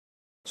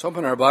Let's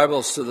open our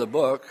Bibles to the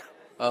book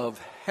of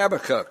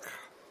Habakkuk.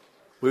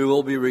 We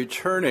will be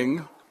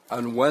returning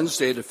on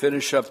Wednesday to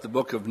finish up the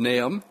book of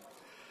Nahum,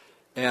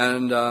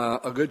 and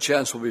a good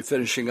chance we'll be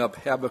finishing up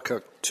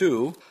Habakkuk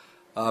 2,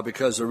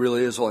 because there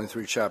really is only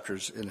 3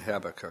 chapters in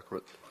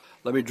Habakkuk.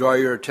 Let me draw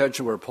your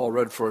attention where Paul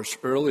read for us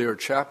earlier,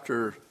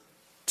 chapter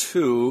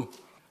 2,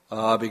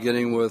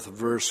 beginning with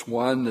verse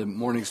 1. The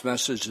morning's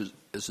message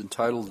is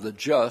entitled, "The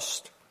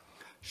Just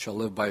Shall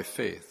Live by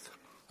Faith."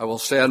 I will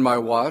stand my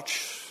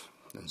watch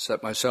and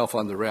set myself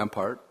on the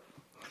rampart,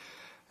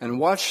 and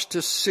watch to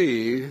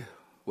see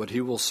what he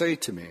will say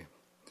to me,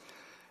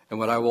 and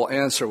what I will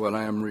answer when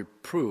I am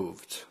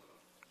reproved.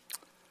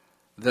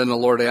 Then the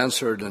Lord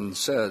answered and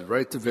said,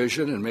 "Write the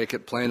vision and make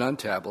it plain on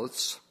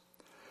tablets,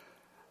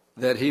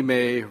 that he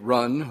may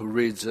run who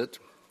reads it.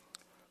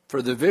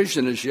 For the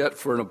vision is yet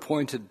for an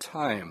appointed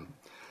time,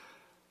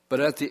 but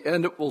at the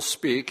end it will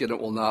speak, and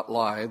it will not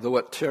lie. Though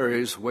it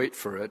tarries, wait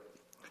for it,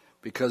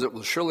 because it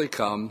will surely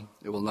come,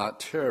 it will not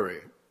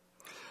tarry.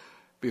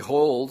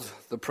 Behold,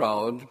 the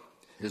proud,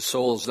 his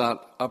soul is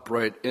not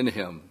upright in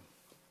him,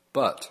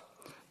 but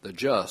the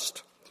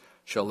just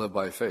shall live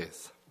by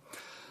faith."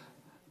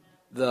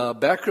 The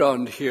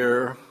background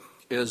here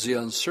is the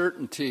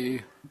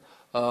uncertainty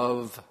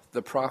of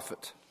the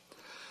prophet,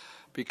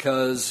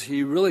 because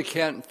he really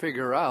can't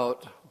figure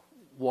out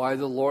why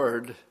the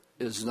Lord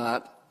is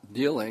not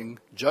dealing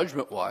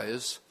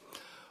judgment-wise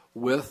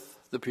with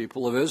the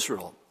people of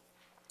Israel.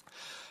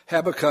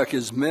 Habakkuk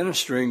is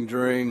ministering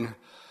during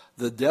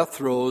the death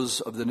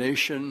throes of the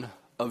nation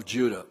of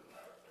Judah.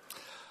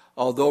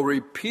 Although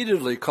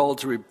repeatedly called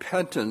to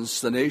repentance,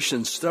 the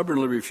nation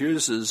stubbornly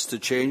refuses to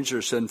change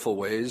their sinful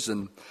ways,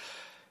 and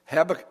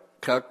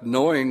Habakkuk,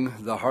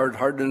 knowing the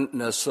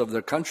hard-heartedness of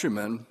their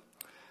countrymen,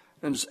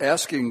 is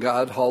asking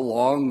God how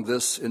long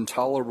this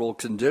intolerable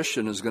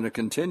condition is going to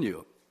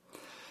continue.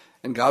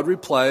 And God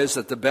replies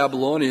that the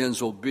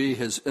Babylonians will be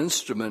his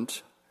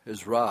instrument,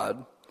 his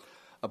rod,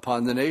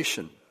 upon the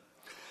nation.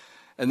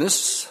 And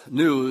this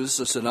news,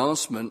 this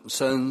announcement,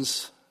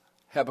 sends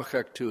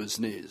Habakkuk to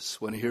his knees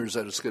when he hears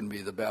that it's going to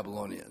be the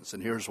Babylonians.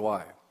 And here's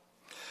why.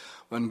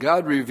 When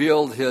God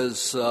revealed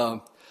his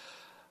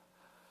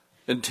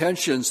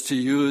intentions to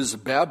use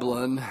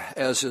Babylon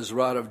as his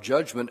rod of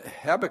judgment,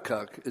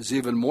 Habakkuk is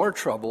even more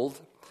troubled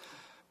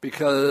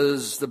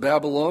because the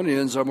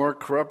Babylonians are more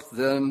corrupt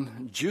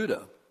than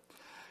Judah.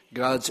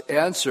 God's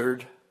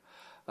answer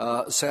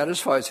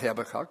satisfies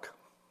Habakkuk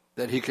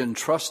that he can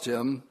trust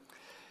him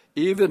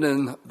even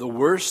in the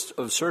worst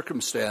of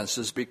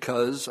circumstances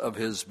because of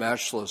his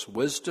matchless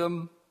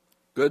wisdom,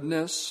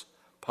 goodness,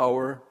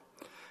 power.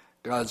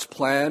 God's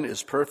plan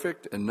is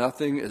perfect, and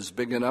nothing is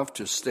big enough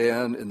to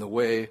stand in the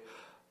way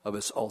of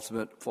its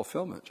ultimate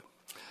fulfillment.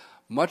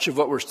 Much of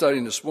what we're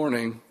studying this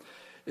morning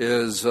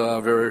is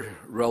very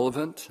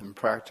relevant and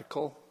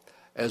practical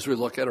as we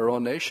look at our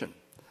own nation.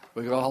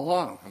 We go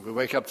along, and we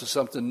wake up to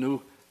something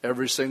new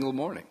every single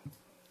morning.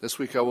 This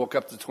week I woke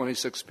up to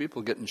 26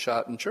 people getting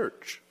shot in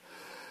church.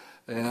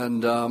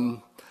 And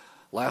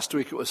last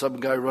week it was some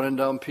guy running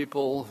down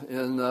people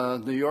in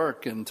New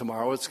York, and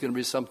tomorrow it's going to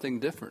be something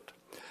different.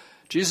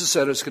 Jesus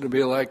said it's going to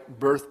be like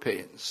birth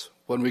pains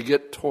when we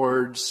get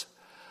towards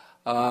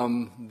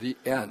the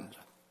end.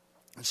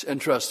 It's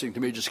interesting to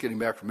me, just getting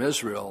back from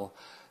Israel,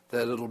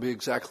 that it'll be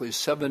exactly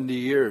 70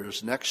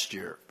 years next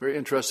year. Very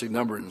interesting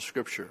number in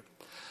Scripture.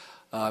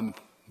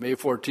 May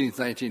 14th,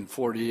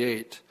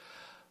 1948.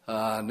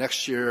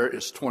 Next year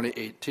is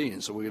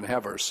 2018, so we're going to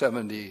have our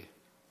 70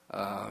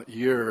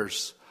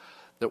 years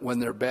that when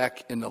they're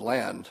back in the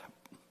land.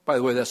 By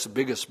the way, that's the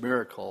biggest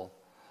miracle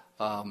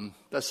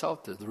that's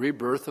out there. The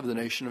rebirth of the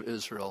nation of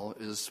Israel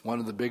is one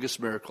of the biggest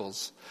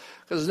miracles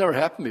because it's never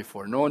happened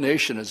before. No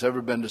nation has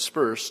ever been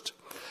dispersed.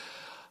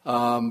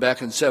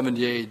 Back in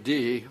 70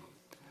 A.D.,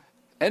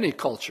 any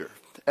culture,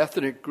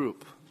 ethnic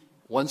group,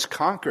 once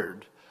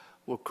conquered,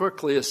 were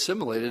quickly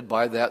assimilated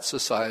by that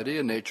society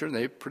and nature, and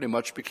they pretty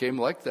much became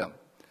like them.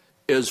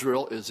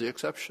 Israel is the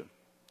exception.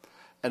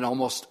 And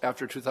almost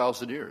after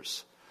 2,000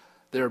 years,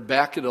 they're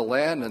back in the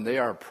land and they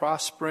are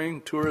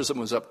prospering. Tourism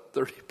was up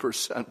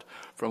 30%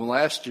 from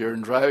last year,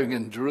 and driving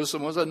in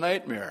Jerusalem was a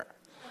nightmare.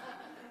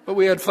 But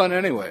we had fun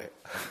anyway.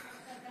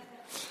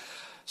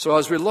 So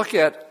as we look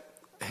at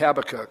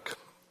Habakkuk,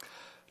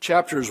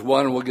 chapters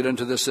 1, we'll get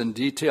into this in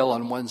detail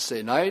on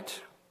Wednesday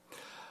night.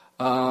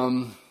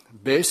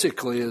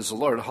 Basically is,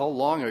 Lord, how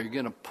long are you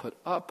going to put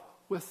up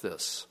with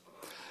this?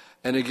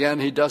 And again,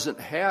 he doesn't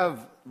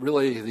have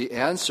really the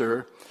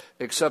answer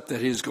except that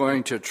he's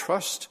going to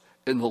trust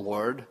in the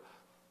Lord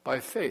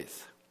by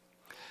faith.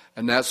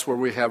 And that's where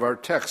we have our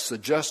text. The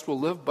just will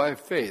live by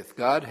faith.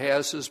 God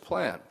has his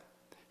plan.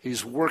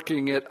 He's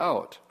working it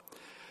out.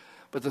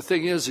 But the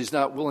thing is, he's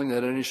not willing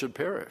that any should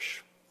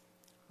perish.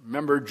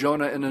 Remember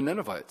Jonah and the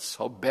Ninevites,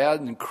 how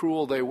bad and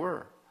cruel they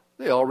were.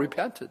 They all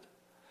repented.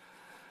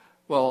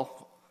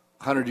 Well,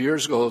 100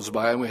 years goes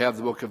by and we have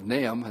the book of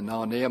Nahum, and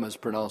now Nahum is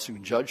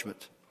pronouncing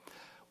judgment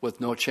with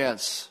no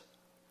chance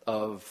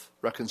of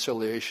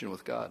reconciliation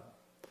with God.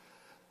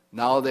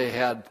 Now they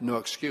had no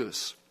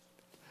excuse.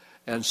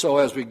 And so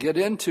as we get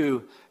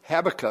into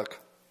Habakkuk,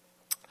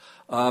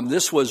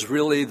 this was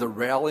really the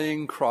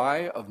rallying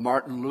cry of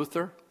Martin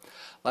Luther.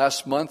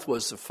 Last month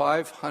was the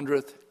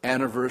 500th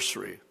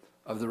anniversary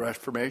of the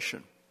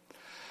Reformation.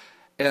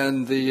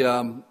 And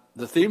the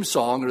theme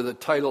song, or the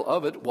title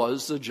of it,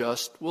 was "The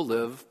Just Will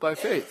Live by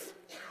Faith."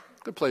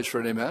 Good place for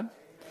an amen.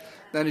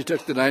 Then he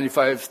took the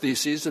 95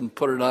 Theses and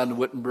put it on the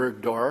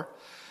Wittenberg door,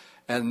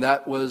 and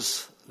that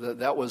was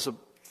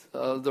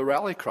the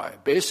rally cry,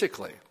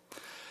 basically.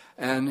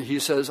 And he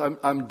says,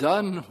 I'm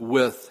done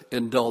with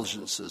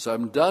indulgences.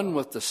 I'm done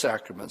with the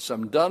sacraments.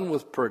 I'm done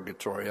with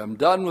purgatory. I'm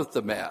done with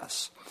the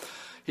Mass.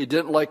 He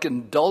didn't like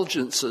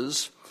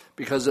indulgences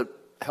because it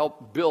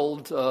helped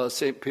build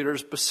St.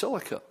 Peter's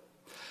Basilica.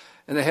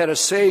 And they had a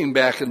saying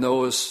back in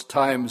those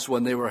times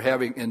when they were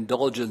having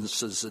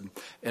indulgences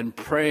and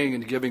praying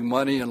and giving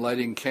money and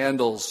lighting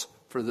candles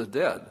for the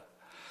dead.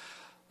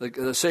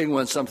 The saying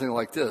went something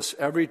like this: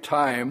 every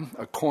time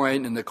a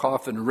coin in the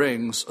coffin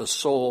rings, a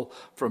soul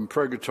from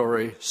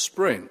purgatory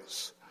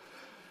springs.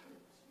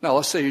 Now,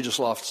 let's say you just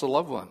lost a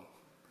loved one,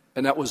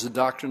 and that was the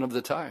doctrine of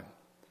the time.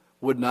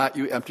 Would not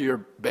you empty your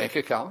bank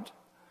account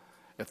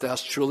if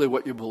that's truly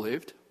what you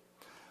believed?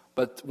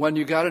 But when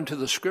you got into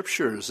the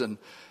scriptures, and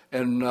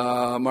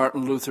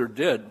Martin Luther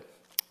did,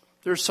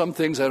 there's some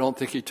things I don't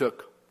think he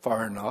took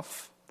far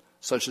enough,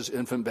 such as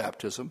infant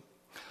baptism.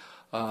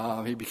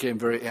 He became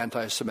very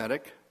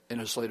anti-Semitic in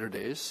his later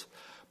days.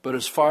 But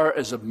as far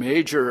as a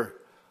major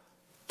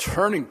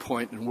turning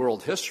point in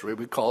world history,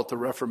 we call it the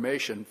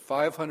Reformation,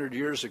 500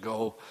 years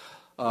ago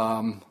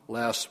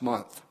last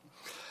month.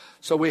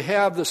 So we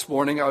have this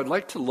morning, I would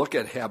like to look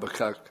at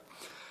Habakkuk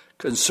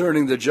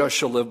concerning the just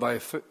shall live by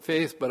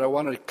faith, but I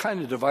want to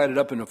kind of divide it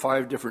up into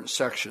 5 different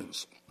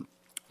sections.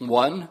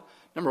 Number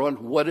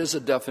one, what is a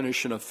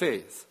definition of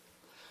faith?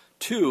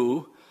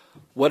 2,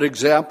 what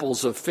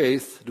examples of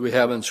faith do we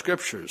have in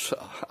scriptures?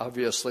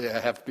 Obviously, I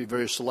have to be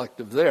very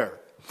selective there.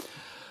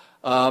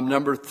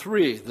 Number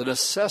 3, the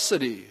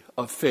necessity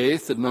of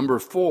faith. And number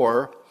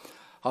 4,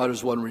 how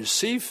does one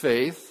receive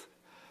faith?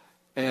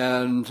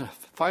 And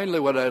finally,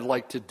 what I'd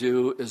like to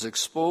do is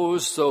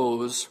expose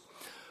those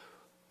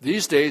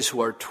these days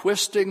who are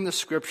twisting the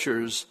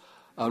scriptures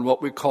on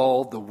what we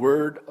call the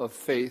Word of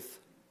Faith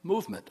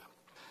movement.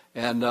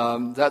 And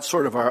that's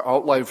sort of our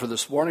outline for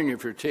this morning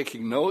if you're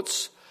taking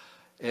notes.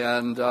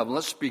 And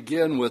let's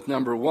begin with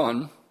number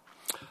 1.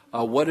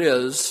 What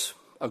is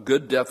a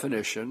good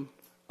definition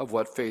of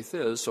what faith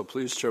is? So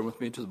please turn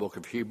with me to the book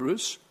of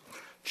Hebrews,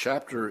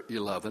 chapter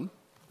 11.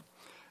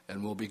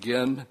 And we'll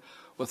begin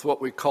with what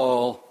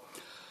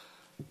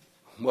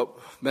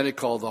many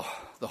call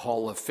the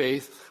Hall of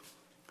Faith.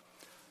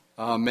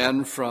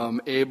 Men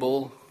from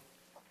Abel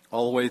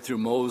all the way through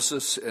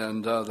Moses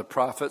and the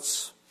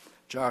prophets,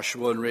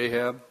 Joshua and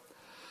Rahab,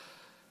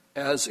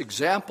 as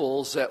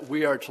examples that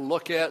we are to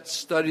look at,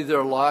 study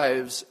their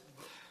lives,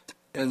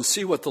 and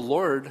see what the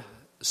Lord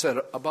said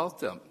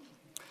about them.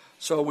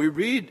 So we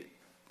read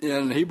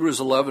in Hebrews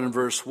 11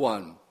 verse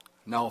 1,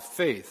 now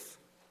faith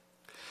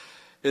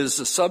is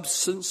the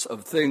substance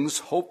of things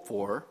hoped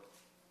for,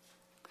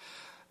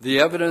 the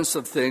evidence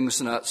of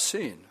things not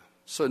seen.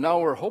 So now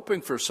we're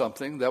hoping for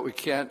something that we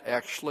can't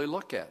actually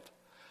look at.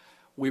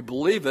 We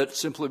believe it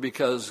simply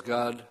because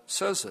God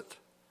says it.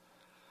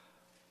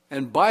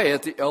 And by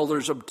it, the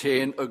elders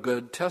obtain a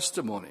good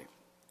testimony.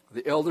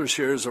 The elders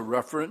here is a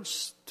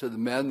reference to the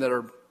men that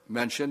are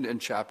mentioned in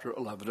chapter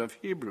 11 of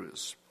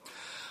Hebrews.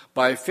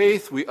 By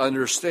faith, we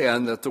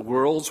understand that the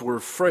worlds were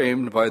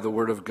framed by the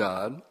word of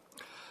God,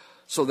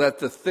 so that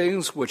the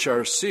things which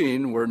are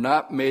seen were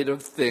not made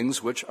of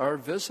things which are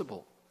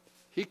visible.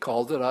 He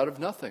called it out of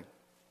nothing.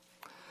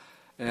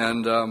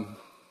 And, I'm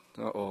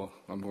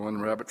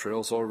going rabbit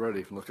trails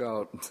already. Look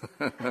out.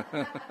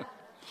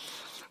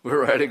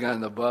 We're riding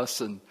on the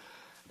bus, and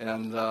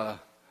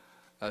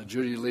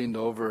Judy leaned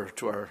over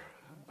to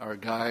our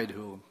guide,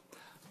 who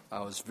I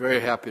was very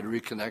happy to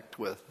reconnect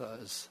with.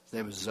 His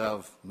name is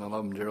Zev, and I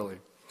love him dearly.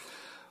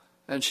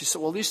 And she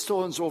said, well, these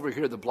stones over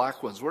here, the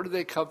black ones, where did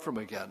they come from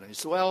again? And he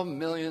said, well,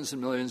 millions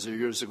and millions of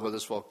years ago,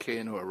 this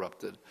volcano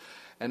erupted.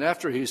 And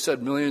after he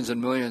said millions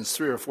and millions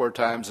 3 or 4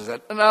 times, I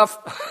said, enough.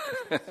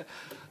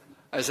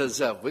 I said,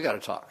 Zev, we got to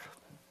talk.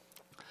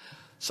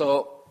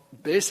 So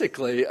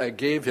basically, I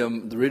gave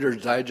him the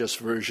Reader's Digest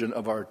version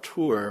of our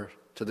tour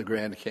to the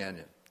Grand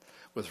Canyon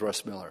with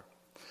Russ Miller.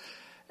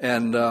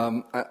 And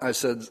I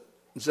said,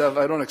 Zev,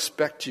 I don't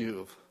expect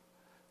you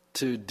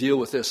to deal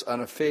with this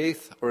on a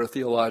faith or a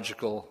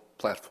theological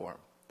platform.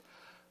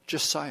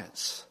 Just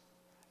science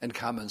and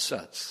common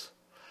sense.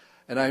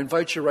 And I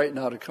invite you right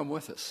now to come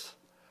with us.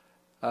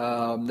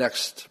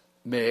 Next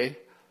May,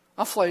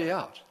 I'll fly you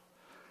out.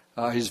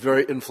 He's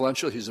very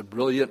influential. He's a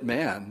brilliant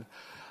man.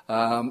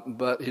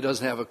 But he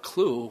doesn't have a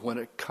clue when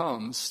it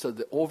comes to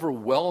the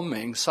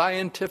overwhelming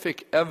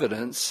scientific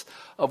evidence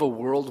of a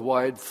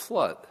worldwide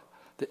flood.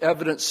 The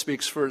evidence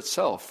speaks for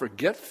itself.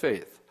 Forget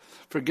faith.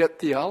 Forget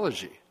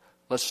theology.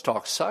 Let's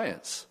talk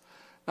science.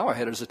 Now I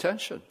had his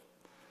attention.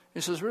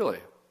 He says, really?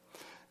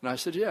 And I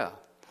said, yeah.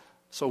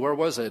 So where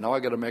was I? Now I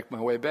got to make my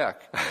way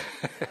back.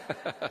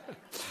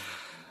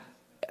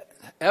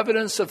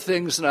 Evidence of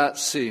things not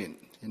seen.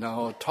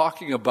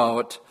 Talking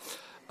about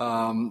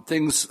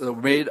things that are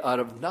made out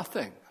of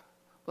nothing.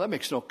 Well, that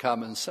makes no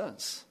common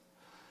sense.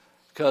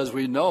 Because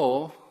we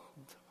know,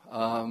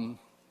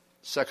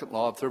 second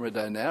law of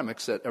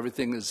thermodynamics, that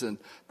everything is in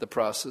the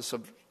process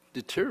of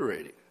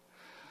deteriorating.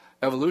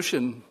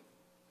 Evolution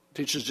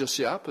teaches just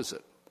the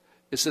opposite.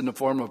 It's in the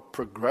form of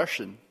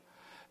progression,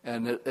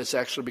 and it's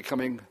actually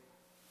becoming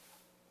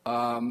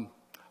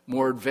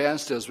more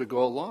advanced as we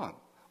go along.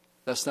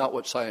 That's not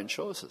what science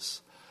shows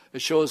us.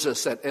 It shows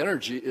us that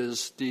energy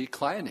is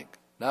declining,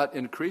 not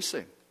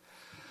increasing.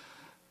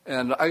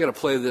 And I got to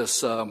play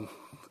this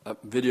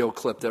video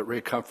clip that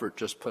Ray Comfort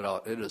just put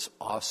out. It is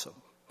awesome.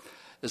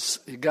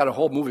 He got a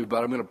whole movie,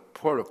 but I'm going to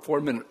put a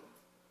 4-minute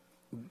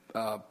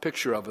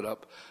picture of it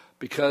up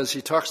because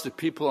he talks to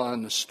people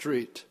on the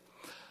street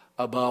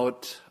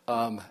about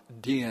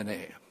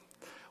DNA,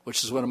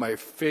 which is one of my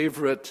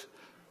favorite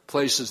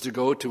places to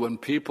go to when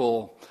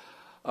people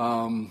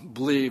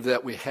believe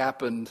that we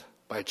happened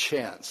by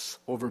chance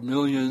over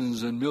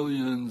millions and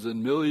millions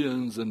and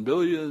millions and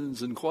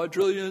billions and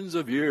quadrillions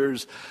of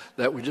years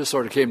that we just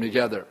sort of came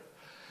together.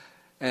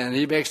 And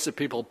he makes the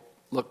people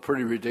look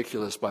pretty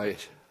ridiculous by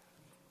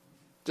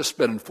just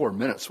spending 4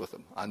 minutes with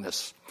them on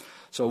this.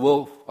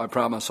 So I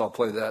promise I'll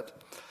play that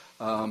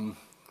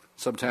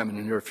sometime in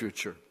the near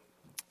future.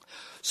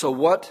 So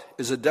what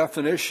is a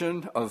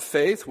definition of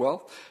faith?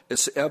 Well,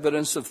 it's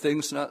evidence of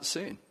things not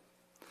seen.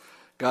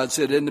 God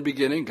said in the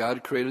beginning,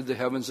 God created the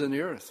heavens and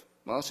the earth.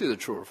 Well, that's either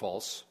true or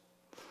false.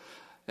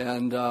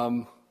 And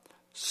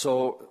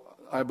so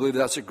I believe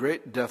that's a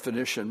great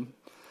definition.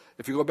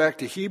 If you go back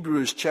to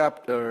Hebrews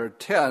chapter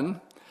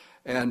 10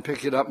 and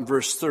pick it up in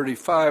verse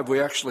 35,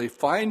 we actually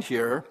find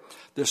here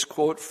this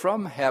quote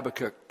from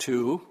Habakkuk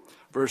 2,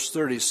 verse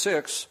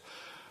 36,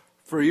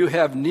 "For you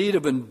have need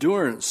of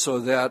endurance, so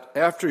that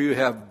after you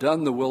have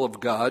done the will of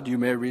God, you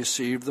may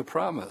receive the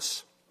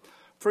promise.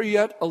 For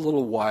yet a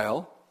little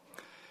while,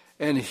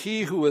 and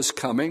he who is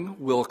coming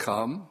will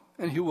come,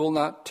 and he will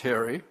not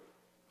tarry.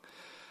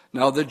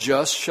 Now the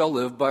just shall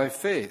live by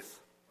faith.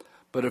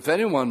 But if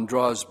anyone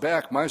draws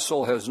back, my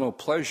soul has no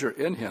pleasure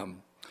in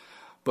him.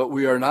 But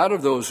we are not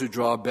of those who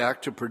draw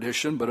back to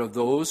perdition, but of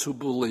those who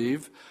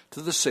believe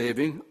to the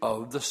saving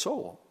of the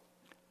soul."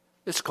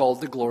 It's called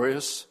the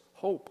glorious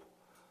hope.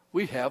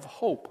 We have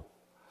hope.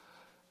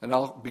 And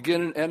I'll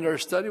begin and end our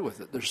study with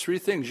it. There's 3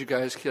 things you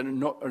guys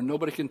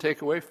nobody can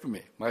take away from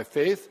me: my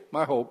faith,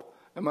 my hope,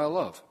 and my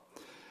love.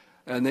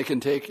 And they can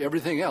take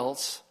everything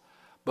else,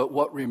 but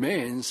what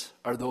remains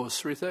are those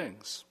 3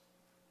 things.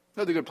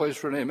 Another good place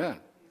for an amen.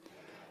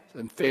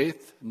 And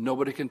faith,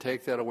 nobody can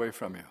take that away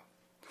from you.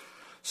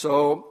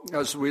 So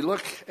as we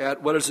look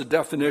at what is the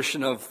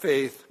definition of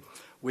faith,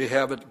 we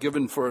have it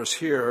given for us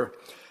here.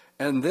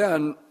 And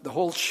then the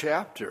whole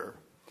chapter,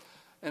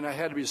 and I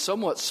had to be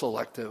somewhat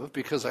selective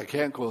because I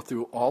can't go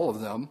through all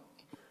of them,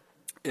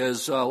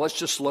 is let's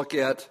just look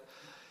at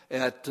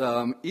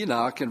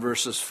Enoch in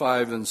verses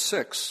 5 and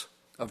 6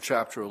 of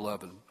chapter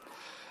 11.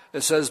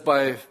 It says,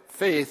 by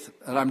faith,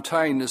 and I'm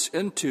tying this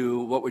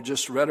into what we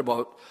just read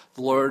about,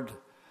 the Lord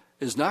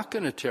is not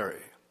going to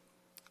tarry.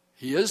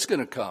 He is going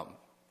to come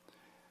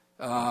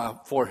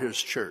for his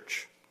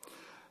church.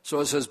 So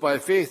it says, by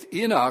faith,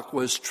 Enoch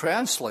was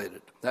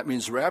translated. That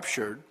means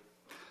raptured,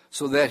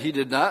 so that he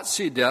did not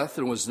see death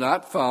and was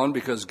not found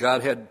because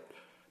God had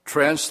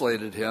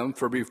translated him.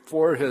 For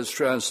before his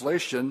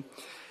translation,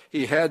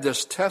 he had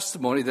this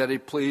testimony that he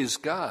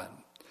pleased God.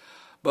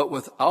 But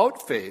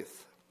without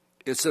faith,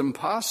 it's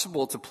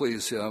impossible to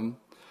please him.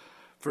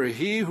 For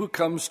he who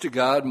comes to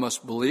God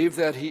must believe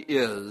that he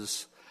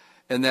is,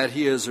 and that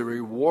he is a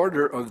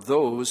rewarder of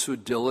those who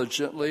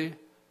diligently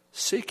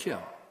seek him.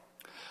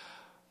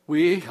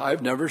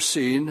 I've never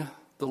seen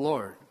the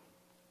Lord.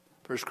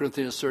 1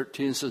 Corinthians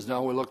 13 says,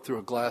 now we look through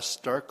a glass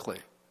darkly.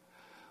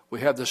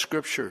 We have the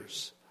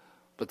scriptures,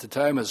 but the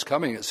time is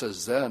coming, it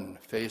says, then,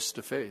 face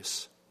to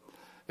face.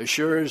 As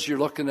sure as you're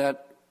looking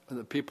at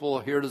the people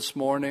here this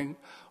morning,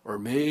 or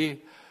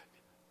me,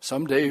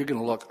 someday you're going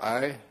to look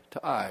eye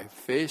to eye,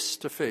 face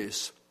to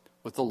face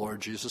with the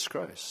Lord Jesus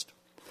Christ.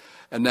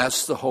 And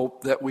that's the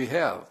hope that we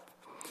have.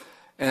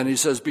 And he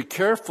says, be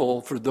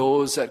careful for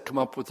those that come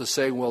up with the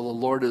saying, well, the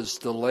Lord is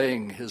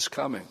delaying his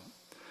coming.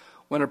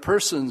 When a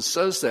person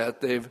says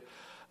that,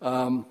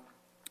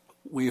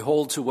 we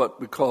hold to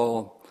what we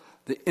call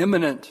the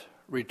imminent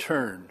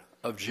return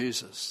of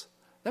Jesus.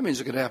 That means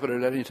it could happen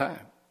at any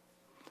time.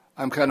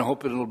 I'm kind of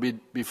hoping it'll be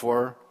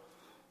before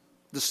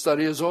the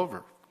study is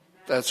over.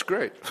 That's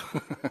great.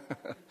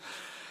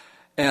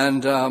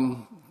 And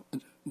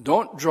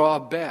don't draw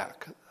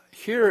back.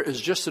 Here is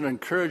just an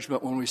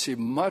encouragement when we see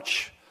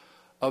much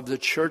of the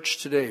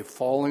church today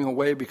falling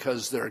away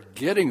because they're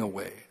getting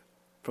away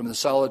from the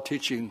solid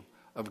teaching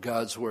of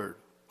God's Word.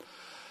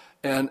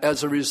 And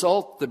as a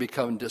result, they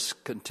become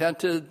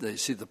discontented. They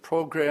see the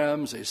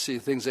programs. They see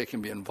things they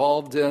can be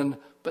involved in,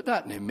 but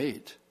not any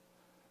meat.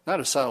 Not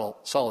a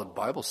solid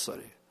Bible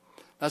study.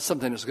 Not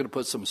something that's going to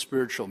put some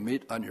spiritual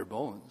meat on your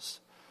bones.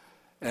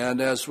 And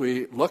as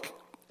we look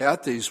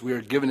at these, we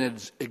are given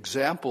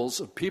examples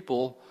of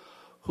people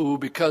who,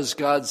 because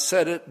God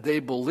said it, they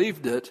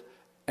believed it,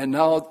 and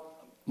now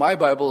my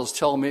Bible is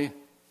telling me,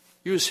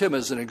 use him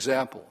as an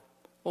example.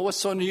 Well, what's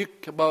so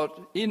unique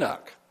about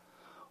Enoch?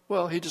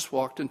 Well, he just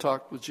walked and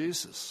talked with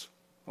Jesus.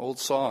 Old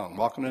song,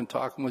 walking and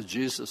talking with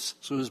Jesus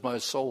soothes my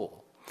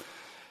soul.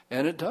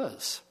 And it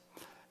does.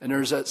 And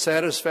there's that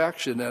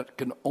satisfaction that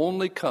can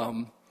only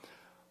come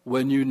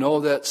when you know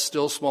that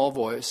still small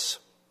voice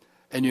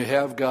and you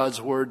have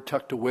God's word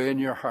tucked away in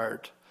your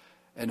heart,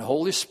 and the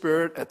Holy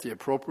Spirit at the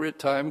appropriate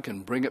time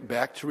can bring it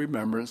back to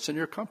remembrance and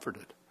you're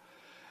comforted.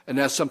 And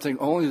that's something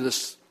only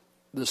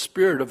the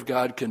Spirit of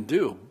God can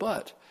do,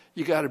 but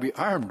you got to be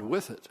armed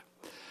with it.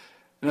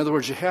 In other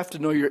words, you have to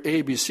know your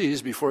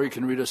ABCs before you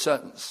can read a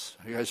sentence.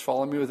 Are you guys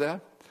following me with that?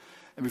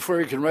 And before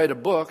you can write a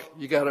book,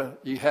 you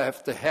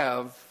have to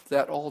have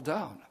that all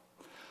down.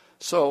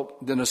 So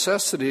the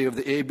necessity of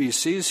the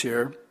ABCs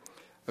here,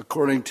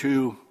 according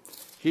to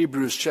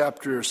Hebrews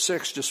chapter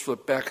 6, just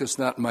flip back, it's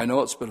not in my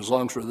notes, but as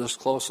long as we're this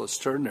close, let's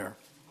turn there.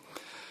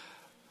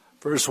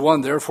 Verse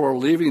 1, therefore,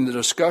 leaving the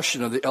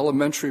discussion of the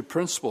elementary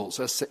principles,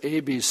 that's the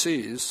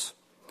ABCs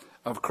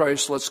of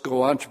Christ, let's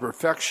go on to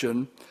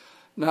perfection,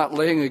 not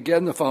laying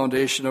again the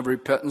foundation of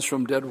repentance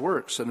from dead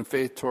works and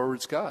faith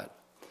towards God.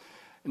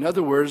 In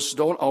other words,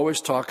 don't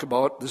always talk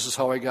about this is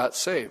how I got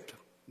saved,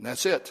 and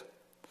that's it.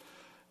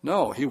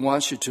 No, he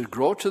wants you to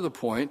grow to the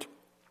point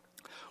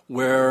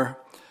where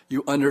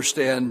you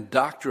understand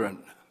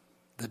doctrine,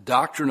 the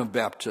doctrine of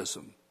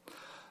baptism,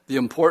 the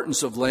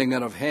importance of laying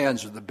on of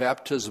hands or the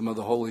baptism of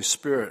the Holy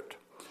Spirit,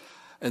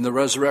 and the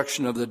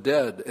resurrection of the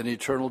dead and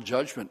eternal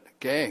judgment.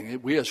 Gang,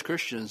 we as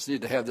Christians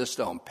need to have this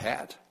down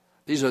pat.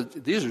 These are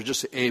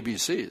just the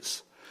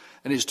ABCs.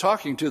 And he's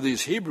talking to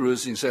these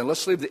Hebrews and he's saying,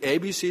 let's leave the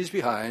ABCs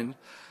behind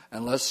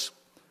and let's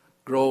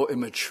grow in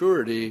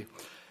maturity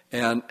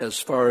and as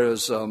far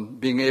as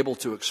being able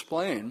to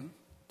explain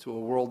to a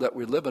world that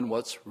we live in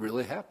what's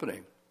really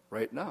happening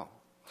right now.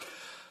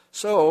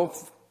 So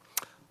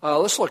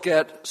let's look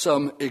at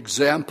some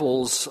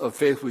examples of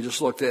faith. We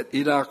just looked at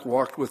Enoch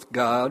walked with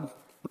God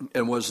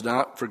and was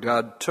not, for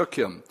God took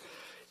him.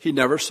 He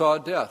never saw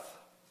death.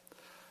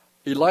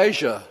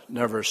 Elijah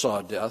never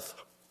saw death.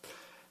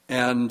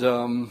 And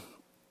the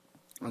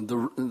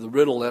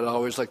riddle that I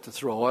always like to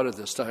throw out at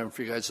this time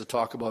for you guys to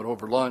talk about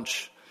over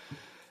lunch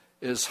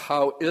is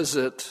how is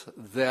it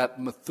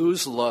that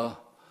Methuselah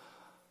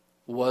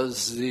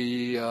was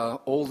the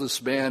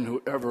oldest man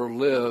who ever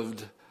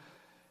lived,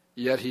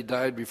 yet he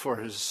died before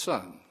his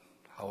son?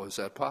 How is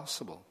that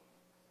possible?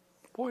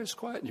 Boy, it's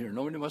quiet in here.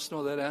 Nobody must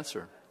know that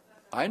answer.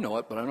 I know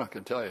it, but I'm not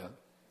going to tell you.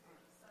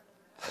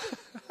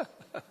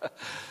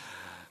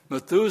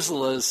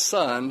 Methuselah's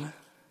son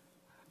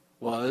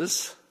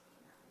was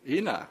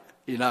Enoch.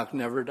 Enoch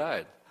never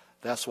died.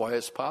 That's why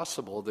it's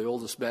possible the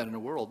oldest man in the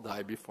world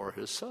died before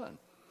his son.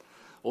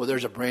 Oh,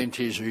 there's a brain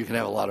teaser. You can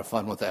have a lot of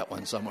fun with that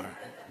one somewhere.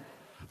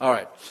 All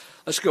right,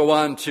 let's go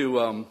on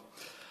to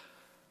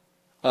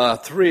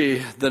 3,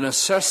 the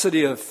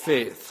necessity of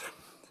faith.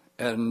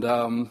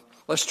 And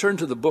let's turn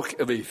to the book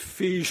of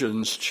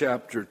Ephesians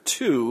chapter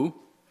 2.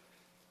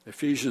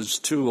 Ephesians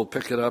 2, we'll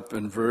pick it up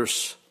in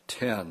verse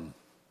 10.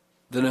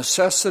 The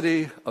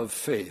necessity of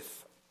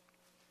faith.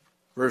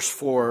 Verse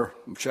 4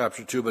 of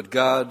chapter 2, but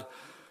God,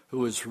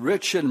 who is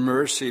rich in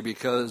mercy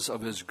because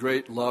of his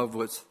great love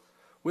with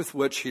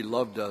which he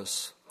loved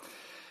us,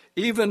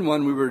 even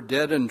when we were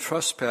dead in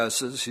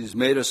trespasses, he's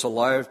made us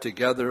alive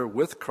together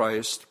with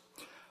Christ.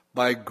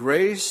 By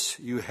grace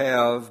you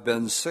have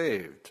been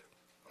saved,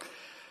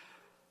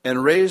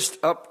 and raised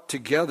up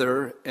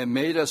together and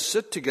made us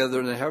sit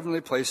together in the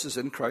heavenly places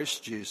in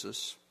Christ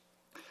Jesus,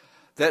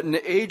 that in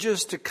the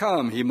ages to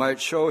come he might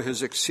show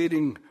his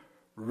exceeding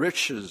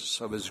riches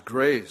of his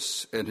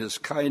grace and his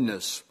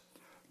kindness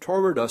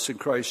toward us in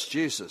Christ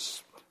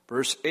Jesus.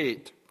 Verse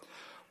 8,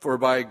 for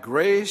by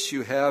grace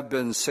you have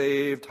been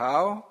saved,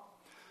 how?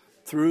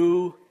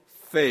 Through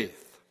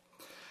faith.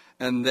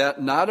 And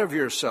that not of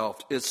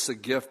yourself, it's the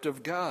gift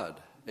of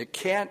God. It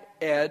can't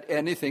add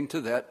anything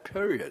to that,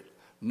 period.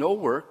 No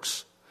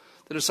works.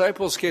 The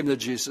disciples came to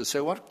Jesus and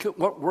said,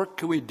 what work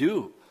can we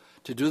do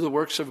to do the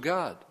works of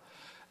God?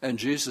 And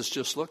Jesus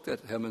just looked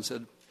at him and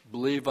said,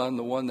 believe on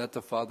the one that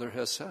the Father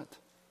has sent.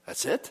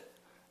 That's it.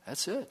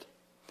 That's it.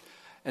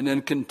 And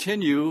then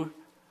continue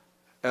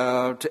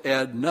to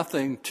add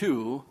nothing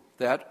to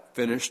that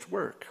finished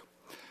work.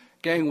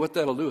 Gang, what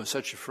that'll do is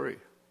set you free.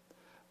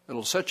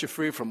 It'll set you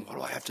free from what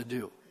do I have to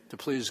do to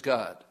please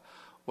God?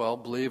 Well,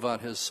 believe on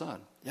his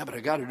Son. Yeah, but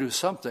I got to do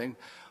something.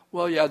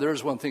 Well, yeah,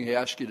 there's one thing he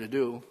asks you to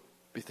do.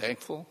 Be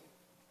thankful.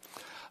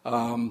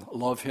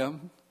 Love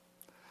him.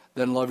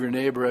 Then love your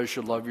neighbor as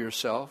you love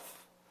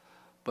yourself.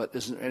 But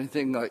isn't there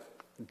anything like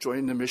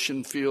join the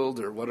mission field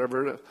or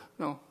whatever?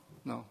 No.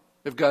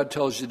 If God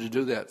tells you to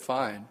do that,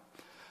 fine.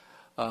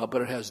 But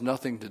it has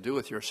nothing to do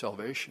with your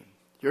salvation.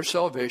 Your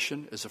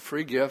salvation is a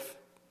free gift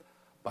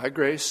by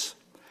grace,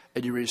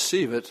 and you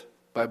receive it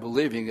by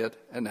believing it,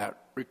 and that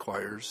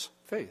requires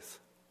faith.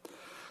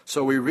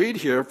 So we read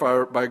here,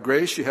 for by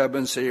grace you have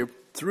been saved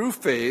through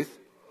faith.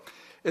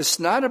 It's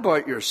not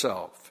about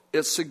yourself.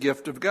 It's a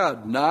gift of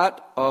God,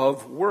 not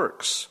of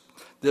works.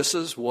 This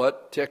is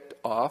what ticked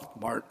off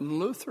Martin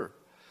Luther.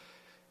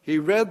 He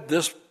read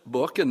this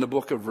book in the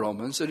book of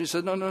Romans, and he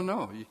said,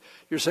 no.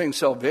 You're saying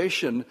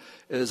salvation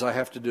is I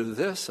have to do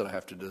this, and I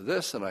have to do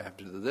this, and I have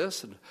to do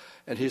this.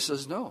 And he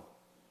says, no.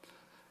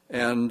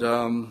 And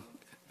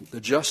the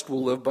just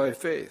will live by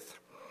faith.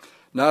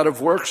 Not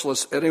of works,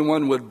 lest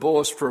anyone would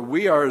boast, for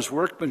we are his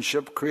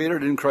workmanship,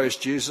 created in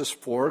Christ Jesus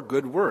for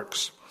good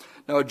works.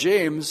 Now,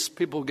 James,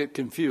 people get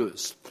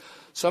confused.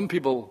 Some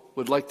people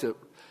would like to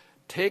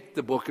take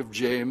the book of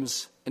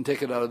James and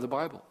take it out of the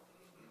Bible.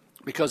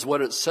 Because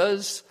what it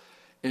says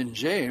in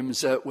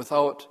James, that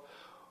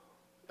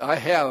I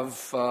have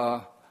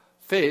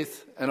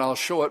faith and I'll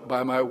show it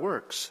by my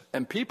works.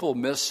 And people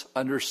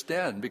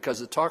misunderstand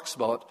because it talks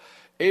about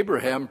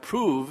Abraham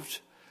proved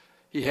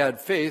he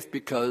had faith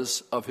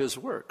because of his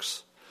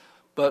works.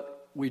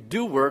 But we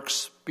do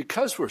works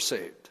because we're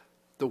saved.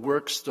 The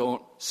works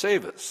don't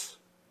save us.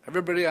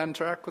 Everybody on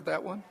track with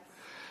that one?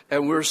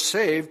 And we're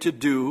saved to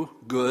do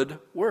good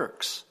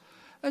works.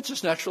 That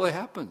just naturally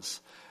happens.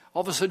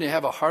 All of a sudden you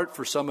have a heart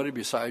for somebody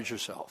besides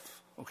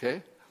yourself,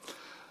 okay?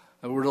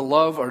 And we're to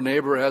love our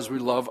neighbor as we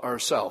love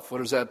ourselves. What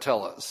does that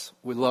tell us?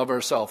 We love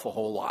ourselves a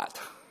whole lot.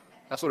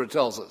 That's what it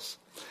tells us.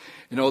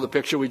 You know the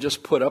picture we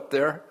just put up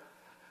there?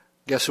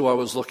 Guess who I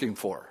was looking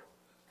for?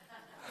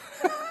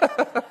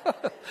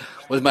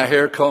 Was my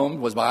hair combed?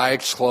 Was my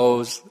eyes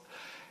closed?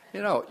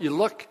 You know, you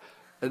look,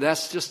 and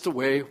that's just the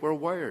way we're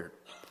wired.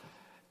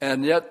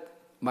 And yet,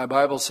 my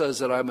Bible says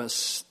that I'm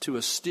to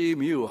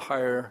esteem you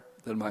higher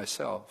than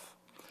myself.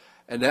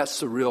 And that's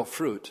the real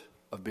fruit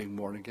of being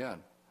born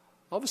again.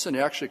 All of a sudden,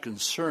 you're actually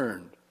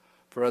concerned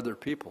for other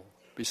people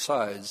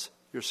besides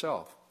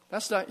yourself.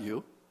 That's not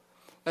you.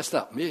 That's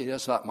not me.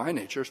 That's not my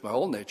nature. It's my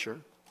old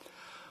nature.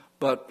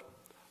 But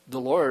the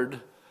Lord's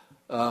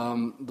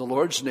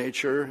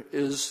nature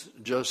is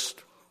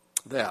just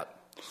that.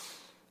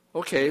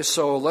 Okay,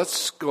 so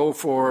let's go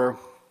for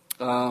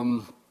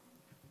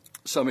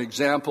some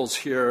examples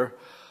here.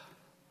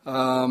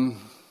 The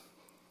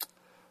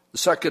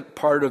second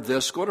part of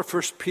this, go to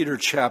 1 Peter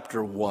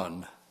chapter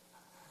 1.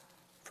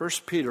 1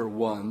 Peter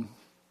 1,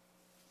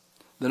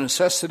 the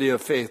necessity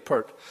of faith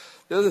part.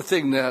 The other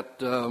thing that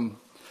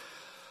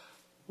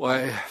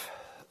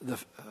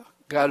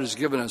God has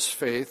given us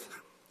faith,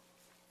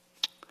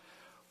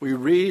 we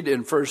read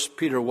in 1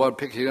 Peter 1,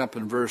 picking up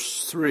in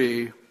verse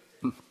 3,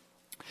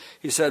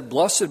 he said,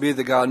 "Blessed be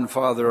the God and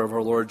Father of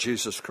our Lord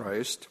Jesus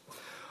Christ,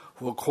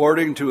 who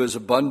according to his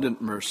abundant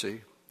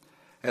mercy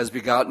has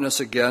begotten us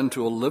again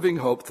to a living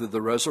hope through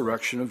the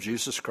resurrection of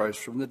Jesus Christ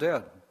from the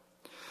dead,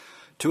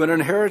 to an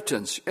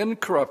inheritance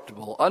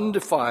incorruptible,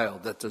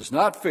 undefiled, that does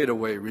not fade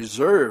away,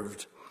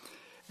 reserved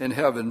in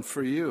heaven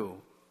for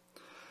you,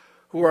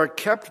 who are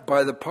kept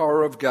by the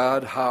power of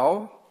God."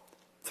 How?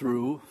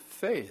 Through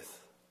faith.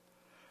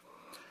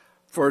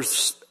 For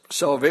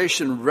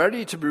salvation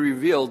ready to be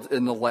revealed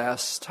in the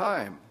last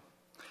time.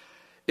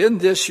 In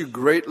this you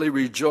greatly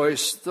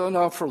rejoice, though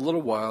now for a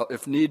little while,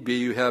 if need be,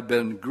 you have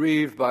been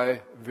grieved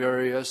by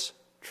various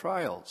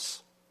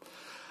trials.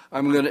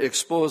 I'm going to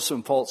expose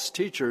some false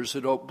teachers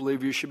who don't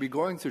believe you should be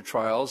going through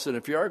trials. And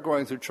if you are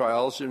going through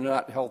trials, you're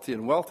not healthy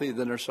and wealthy,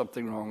 then there's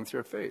something wrong with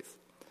your faith.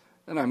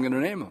 And I'm going to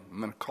name them. I'm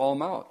going to call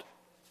them out.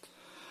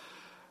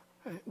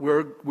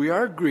 We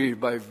are grieved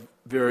by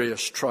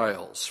various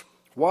trials.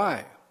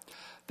 Why?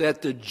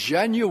 That the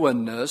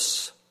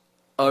genuineness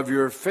of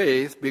your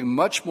faith, being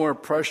much more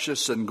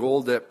precious than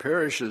gold that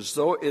perishes,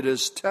 though it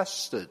is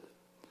tested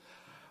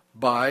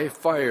by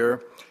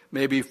fire,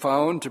 may be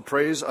found to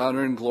praise,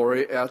 honor, and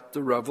glory at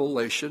the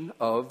revelation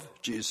of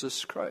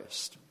Jesus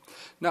Christ.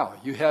 Now,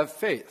 you have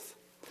faith.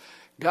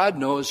 God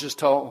knows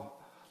just how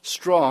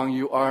strong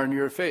you are in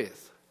your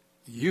faith.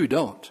 You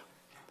don't.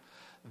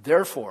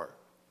 Therefore,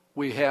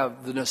 we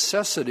have the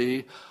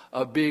necessity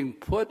of being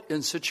put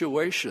in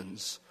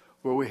situations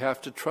where we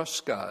have to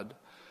trust God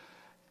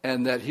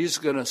and that he's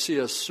going to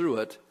see us through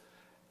it.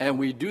 And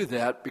we do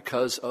that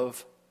because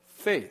of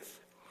faith.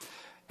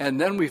 And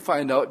then we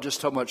find out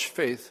just how much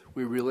faith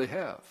we really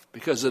have.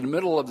 Because in the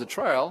middle of the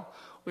trial,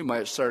 we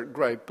might start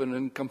griping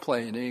and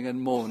complaining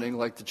and moaning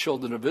like the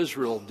children of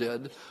Israel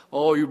did.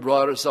 Oh, you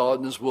brought us out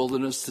in this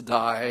wilderness to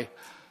die.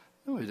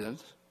 No, he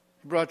didn't.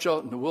 He brought you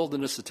out in the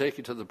wilderness to take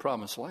you to the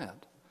promised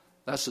land.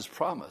 That's his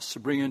promise, to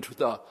bring you into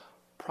the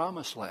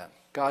promised land.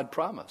 God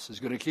promised.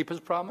 He's going to keep his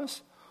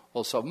promise?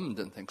 Well, some of them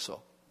didn't think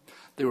so.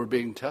 They were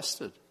being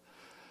tested.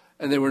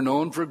 And they were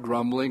known for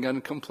grumbling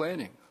and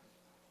complaining.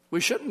 We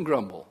shouldn't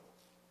grumble.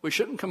 We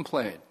shouldn't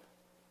complain.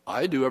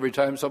 I do every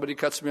time somebody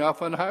cuts me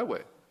off on the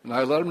highway. And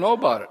I let them know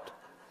about it.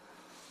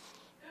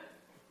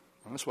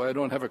 That's why I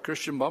don't have a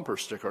Christian bumper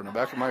sticker on the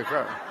back of my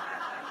car.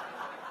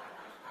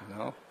 You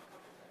know?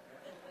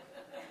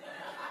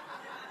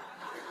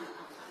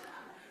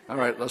 All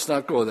right, let's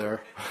not go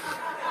there.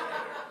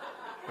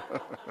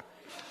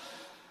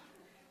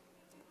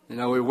 You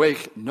know,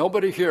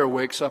 nobody here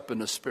wakes up in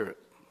the spirit.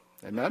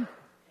 Amen?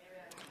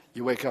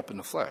 you wake up in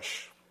the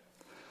flesh.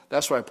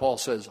 That's why Paul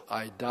says,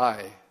 I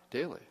die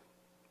daily.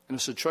 And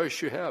it's a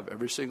choice you have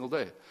every single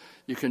day.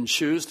 You can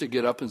choose to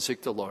get up and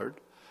seek the Lord,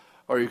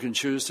 or you can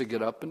choose to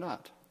get up and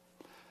not.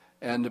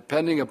 And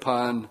depending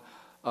upon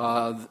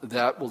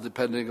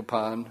depending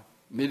upon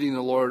meeting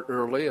the Lord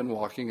early and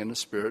walking in the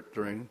Spirit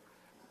during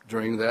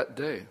that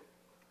day.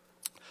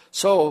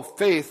 So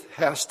faith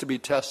has to be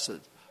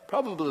tested.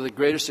 Probably the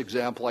greatest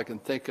example I can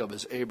think of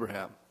is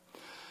Abraham.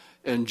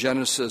 In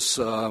Genesis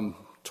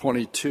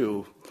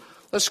 22,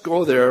 let's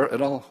go there,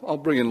 and I'll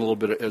bring in a little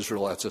bit of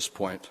Israel at this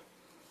point.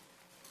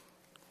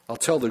 I'll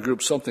tell the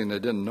group something they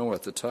didn't know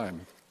at the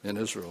time in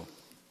Israel.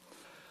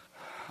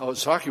 I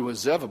was talking with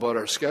Zev about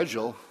our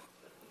schedule.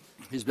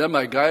 He's been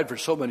my guide for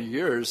so many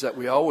years that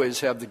we always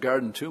have the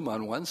Garden Tomb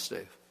on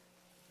Wednesday,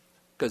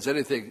 because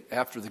anything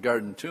after the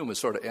Garden Tomb is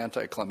sort of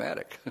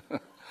anticlimactic.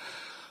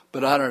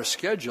 But on our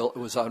schedule, it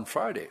was on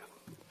Friday.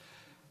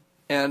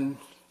 And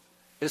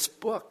it's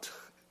booked.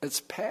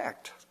 It's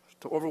packed.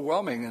 It's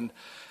overwhelming.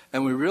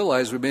 And we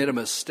realized we made a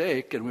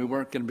mistake and we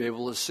weren't going to be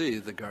able to see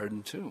the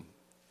Garden Tomb.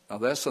 Now,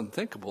 that's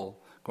unthinkable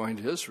going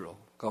to Israel,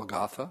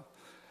 Golgotha,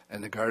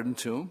 and the Garden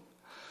Tomb.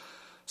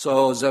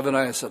 So Zev and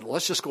I said,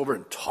 let's just go over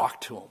and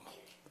talk to them.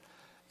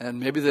 And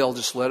maybe they'll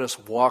just let us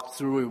walk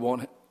through. We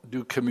won't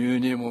do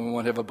communion, we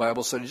won't have a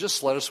Bible study.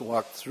 Just let us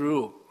walk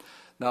through.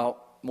 Now,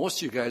 most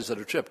of you guys that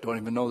are tripped don't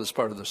even know this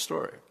part of the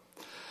story.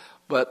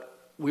 But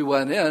we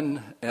went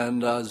in,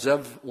 and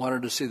Zev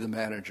wanted to see the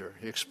manager.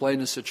 He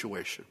explained the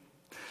situation.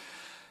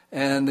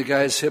 And the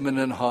guys, him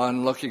and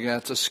Han, looking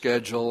at the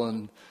schedule,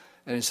 and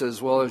he says,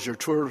 well, is your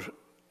tour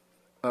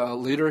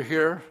leader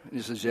here? And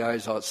he says, yeah,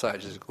 he's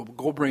outside. He says,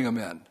 go bring him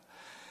in.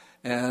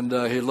 And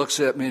he looks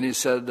at me and he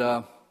said,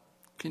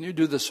 can you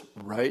do this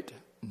right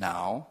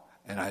now?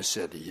 And I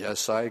said,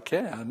 yes, I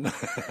can.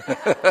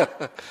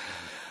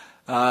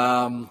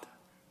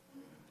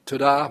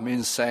 Todah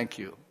means thank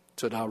you.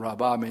 Todah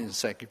Rabbah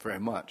means thank you very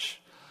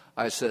much.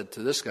 I said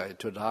to this guy,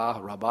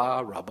 Todah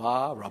Rabbah,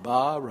 Rabbah,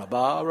 Rabbah,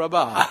 Rabbah,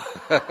 Rabbah.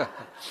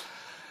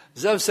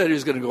 Zev said he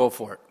was going to go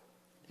for it.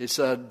 He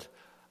said,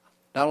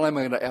 not only am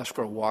I going to ask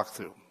for a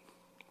walkthrough,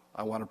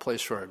 I want a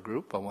place for our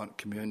group. I want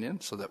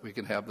communion so that we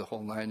can have the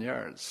whole 9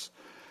 yards.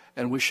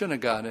 And we shouldn't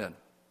have gone in.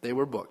 They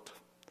were booked.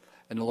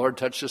 And the Lord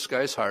touched this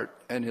guy's heart,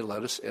 and he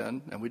let us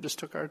in, and we just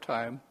took our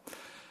time.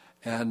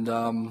 And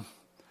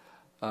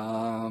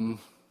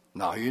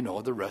now you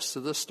know the rest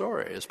of the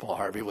story, as Paul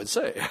Harvey would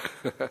say.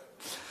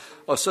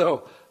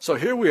 So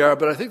here we are,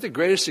 but I think the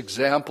greatest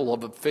example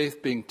of a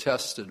faith being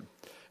tested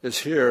is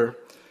here.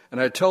 And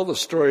I tell the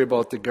story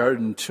about the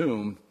Garden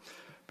Tomb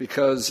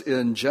because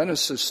in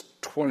Genesis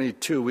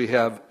 22 we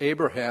have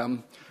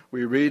Abraham.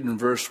 We read in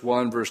verse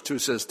 1, verse 2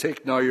 says,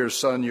 take now your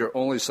son, your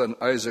only son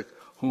Isaac,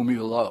 whom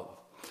you love.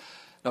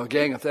 Now,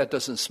 gang, if that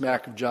doesn't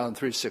smack of John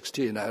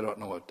 3:16, I don't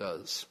know what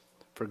does.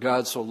 For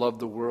God so loved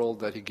the world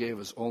that he gave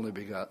his only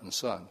begotten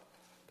son.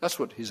 That's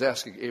what he's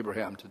asking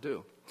Abraham to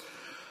do.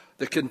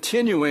 The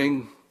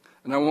continuing,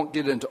 and I won't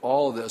get into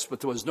all of this, but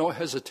there was no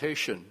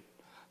hesitation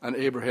on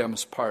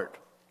Abraham's part.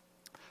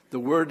 The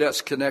word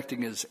that's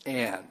connecting is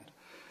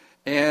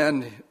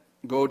and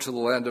go to the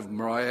land of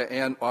Moriah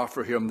and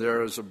offer him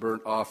there as a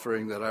burnt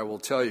offering that I will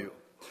tell you.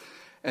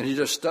 And he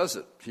just does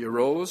it. He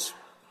arose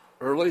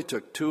early,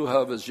 took 2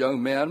 of his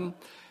young men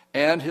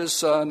and his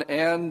son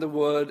and the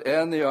wood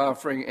and the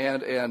offering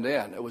and.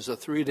 It was a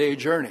 3-day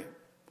journey.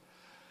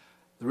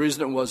 The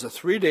reason it was a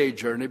 3-day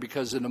journey,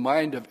 because in the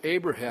mind of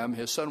Abraham,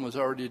 his son was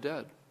already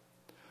dead.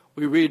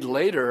 We read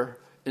later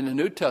in the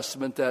New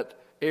Testament that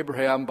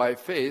Abraham, by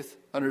faith,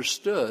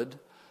 understood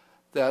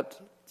that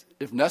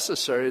if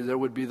necessary, there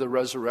would be the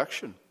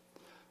resurrection.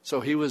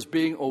 So he was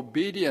being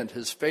obedient.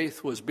 His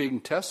faith was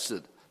being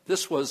tested.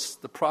 This was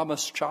the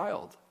promised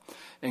child.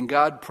 And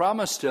God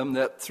promised him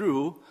that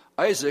through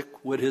Isaac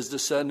would his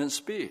descendants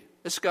be.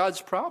 It's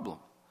God's problem.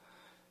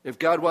 If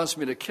God wants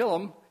me to kill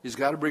him, he's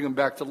got to bring him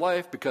back to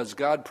life because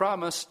God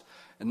promised,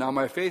 and now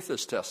my faith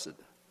is tested.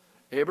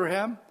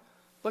 Abraham,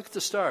 look at the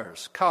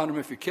stars. Count them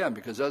if you can,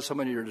 because that's how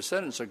many of your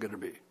descendants are going to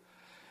be.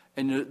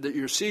 And that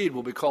your seed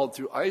will be called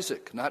through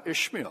Isaac, not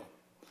Ishmael.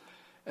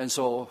 And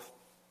so,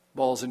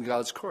 ball's in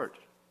God's court.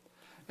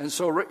 And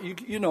so,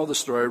 you know the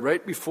story.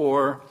 Right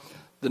before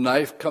the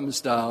knife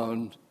comes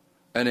down,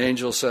 an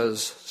angel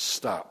says,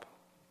 stop.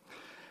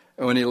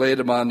 And when he laid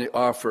him on the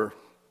offer,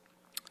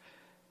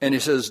 and he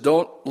says,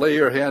 don't lay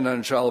your hand on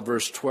a child,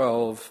 verse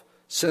 12,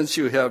 since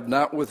you have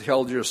not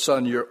withheld your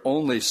son, your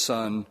only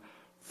son,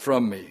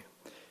 from me.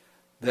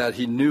 That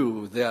he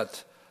knew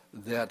that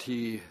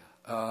he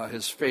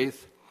his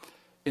faith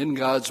in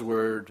God's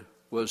word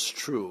was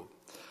true.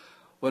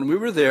 When we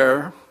were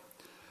there,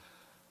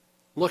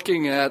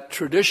 looking at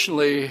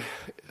traditionally,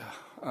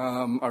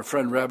 our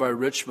friend Rabbi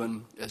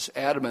Richmond is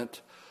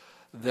adamant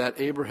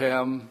that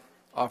Abraham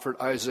offered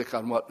Isaac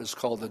on what is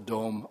called the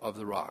Dome of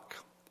the Rock.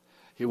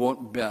 He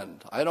won't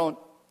bend. I don't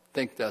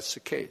think that's the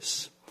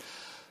case.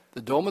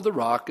 The Dome of the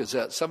Rock is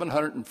at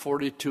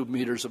 742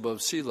 meters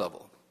above sea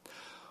level.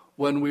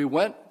 When we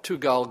went to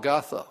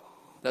Golgotha,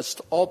 that's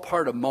all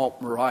part of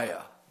Mount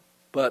Moriah,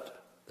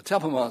 but The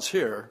Temple Mount's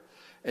here,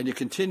 and you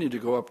continue to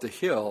go up the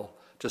hill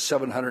to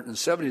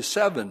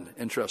 777,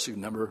 interesting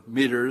number,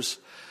 meters,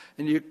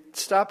 and you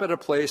stop at a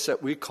place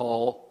that we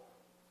call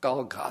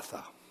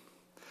Golgotha.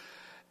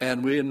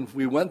 And when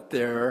we went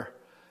there,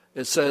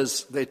 it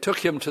says they took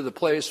him to the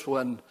place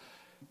when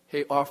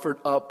he offered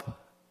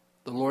up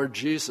the Lord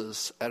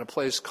Jesus at a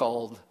place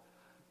called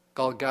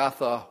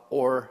Golgotha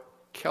or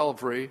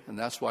Calvary, and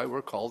that's why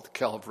we're called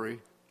Calvary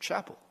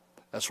Chapel.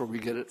 That's where we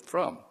get it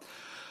from.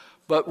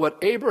 But what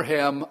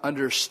Abraham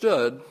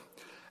understood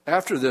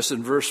after this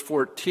in verse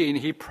 14,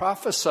 he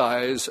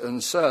prophesies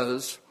and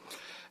says,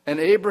 "And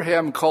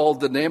Abraham called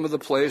the name of the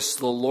place,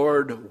 the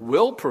Lord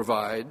will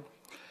provide,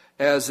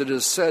 as it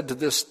is said to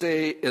this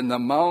day, in the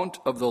mount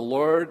of the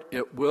Lord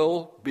it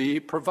will be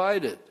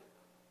provided."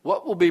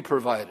 What will be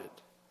provided?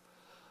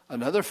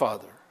 Another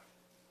father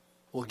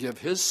will give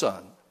his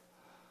son,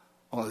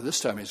 only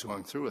this time he's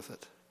going through with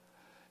it.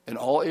 And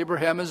all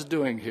Abraham is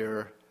doing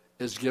here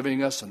is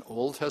giving us an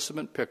Old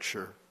Testament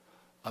picture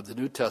of the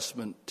New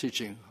Testament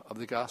teaching of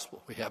the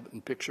gospel. We have it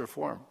in picture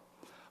form.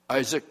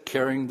 Isaac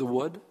carrying the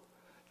wood,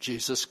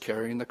 Jesus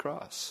carrying the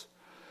cross.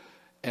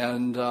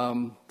 And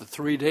the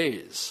 3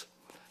 days,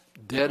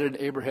 dead in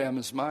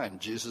Abraham's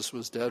mind. Jesus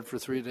was dead for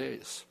 3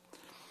 days.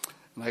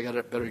 And I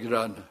better get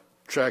on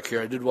track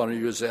here. I did want to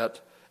use that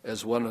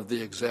as one of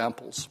the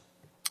examples.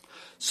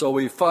 So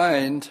we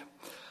find,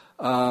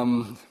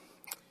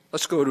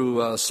 let's go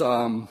to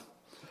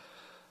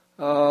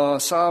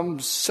Psalm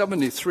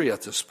 73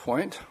 at this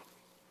point.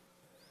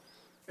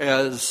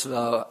 As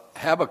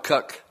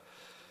Habakkuk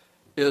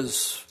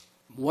is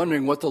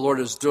wondering what the Lord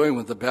is doing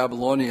with the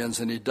Babylonians,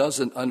 and he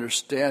doesn't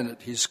understand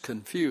it. He's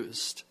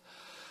confused.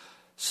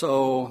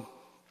 So,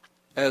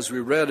 as we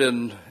read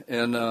in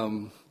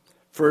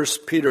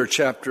 1 Peter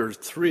chapter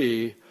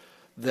 3,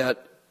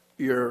 that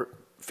your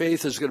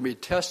faith is going to be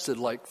tested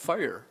like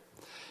fire,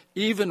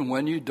 even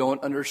when you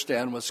don't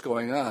understand what's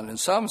going on. In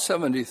Psalm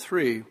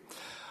 73,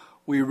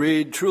 we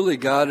read, "Truly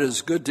God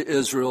is good to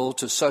Israel,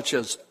 to such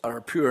as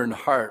are pure in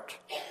heart."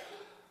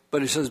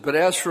 But he says, "But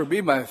as for me,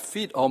 my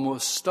feet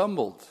almost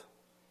stumbled.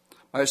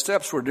 My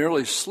steps were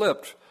nearly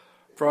slipped,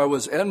 for I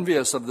was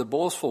envious of the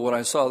boastful when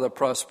I saw the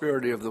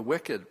prosperity of the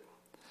wicked."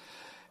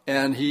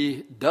 And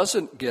he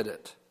doesn't get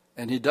it,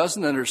 and he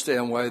doesn't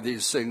understand why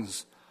these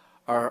things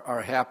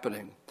are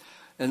happening.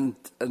 And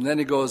then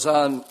he goes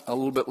on a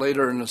little bit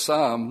later in the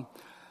Psalm,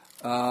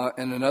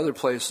 and in other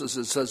places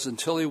it says,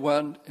 "Until he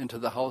went into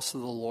the house of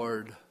the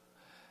Lord,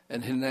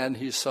 and then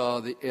he saw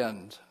the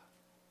end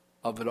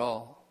of it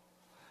all,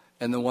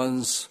 and the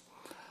ones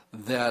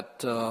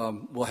that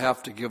will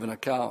have to give an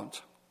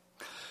account."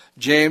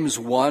 James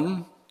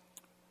 1,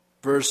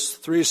 verse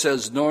 3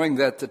 says, "Knowing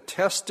that the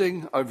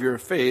testing of your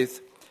faith,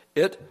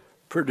 it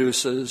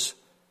produces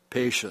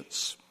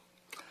patience."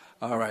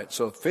 All right,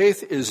 so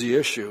faith is the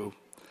issue.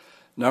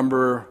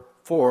 Number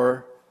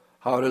 4,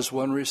 how does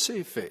one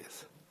receive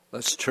faith?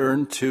 Let's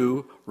turn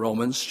to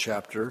Romans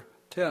chapter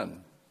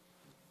 10.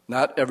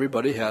 Not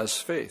everybody has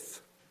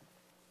faith.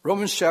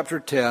 Romans chapter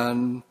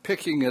 10,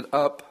 picking it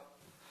up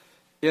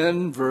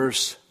in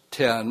verse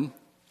 10,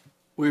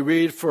 we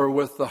read, "For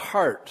with the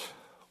heart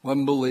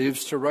one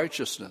believes to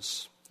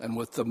righteousness, and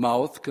with the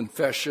mouth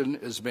confession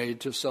is made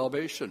to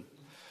salvation."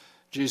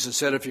 Jesus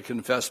said, "If you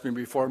confess me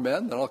before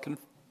men, then I'll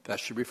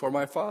confess you before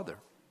my Father."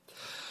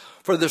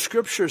 For the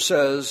scripture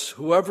says,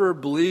 "Whoever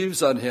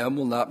believes on him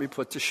will not be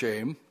put to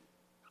shame.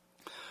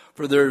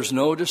 For there is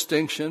no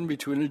distinction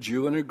between a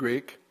Jew and a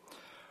Greek.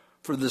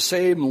 For the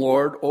same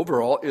Lord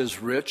over all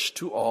is rich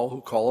to all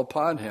who call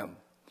upon him.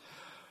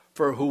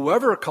 For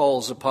whoever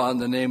calls upon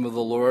the name of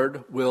the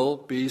Lord will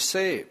be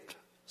saved."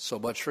 So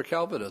much for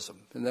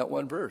Calvinism in that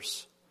one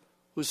verse.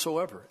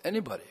 Whosoever,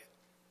 anybody.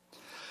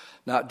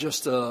 Not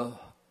just a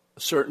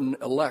certain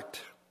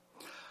elect.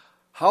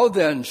 "How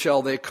then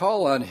shall they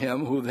call on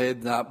him who they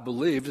have not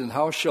believed? And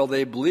how shall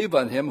they believe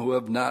on him who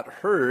have not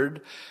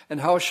heard?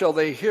 And how shall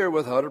they hear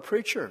without a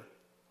preacher?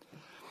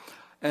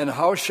 And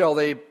how shall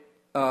they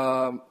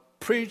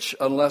preach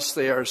unless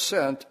they are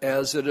sent?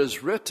 As it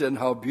is written,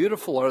 how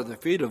beautiful are the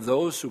feet of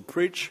those who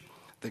preach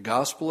the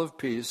gospel of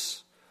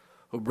peace,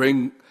 who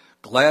bring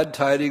glad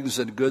tidings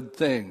and good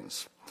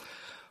things.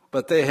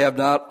 But they have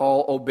not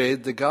all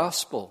obeyed the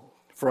gospel.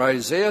 For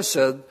Isaiah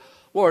said,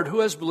 'Lord,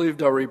 who has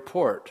believed our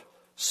report?'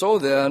 So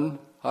then,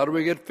 how do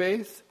we get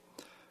faith?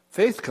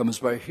 Faith comes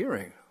by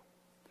hearing,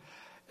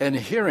 and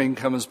hearing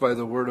comes by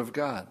the word of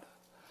God."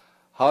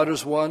 How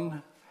does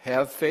one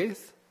have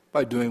faith?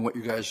 By doing what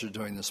you guys are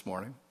doing this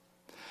morning.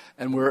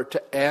 And we're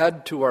to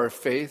add to our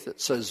faith,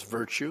 it says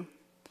virtue,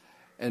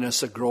 and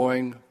it's a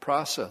growing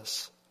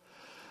process.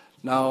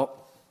 Now,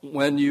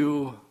 when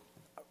you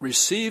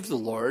receive the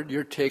Lord,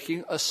 you're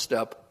taking a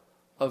step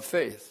of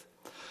faith.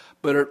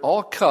 But it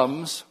all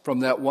comes from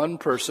that one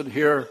person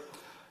here.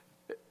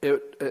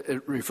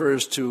 It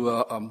refers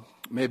to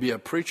maybe a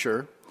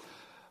preacher,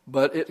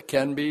 but it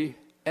can be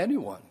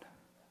anyone.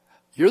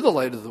 You're the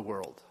light of the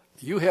world.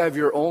 You have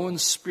your own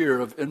sphere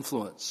of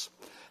influence,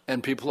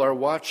 and people are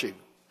watching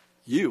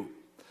you.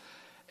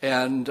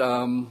 And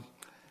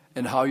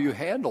in how you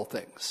handle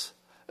things,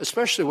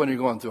 especially when you're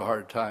going through a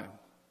hard time.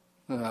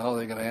 How are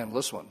they going to handle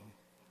this one?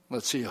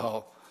 Let's see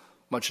how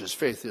much his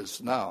faith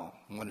is now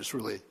when it's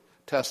really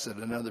tested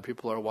and other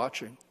people are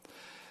watching.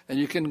 And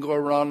you can go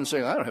around and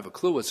say, I don't have a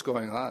clue what's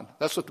going on.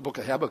 That's what the book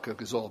of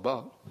Habakkuk is all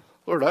about.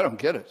 Lord, I don't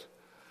get it.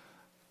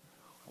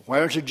 Why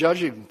aren't you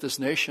judging this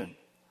nation?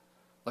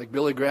 Like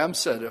Billy Graham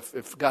said,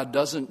 if God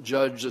doesn't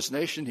judge this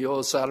nation, he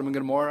owes Sodom and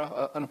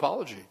Gomorrah an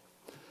apology.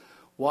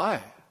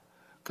 Why?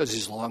 Because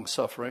he's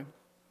long-suffering,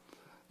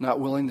 not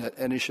willing that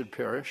any should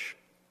perish.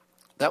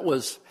 That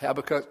was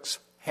Habakkuk's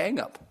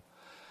hang-up.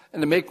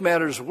 And to make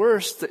matters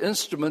worse, the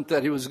instrument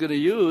that he was going to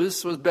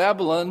use was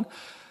Babylon,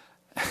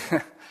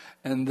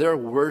 and they're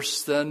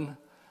worse than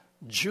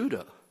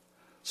Judah.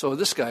 So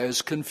this guy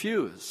is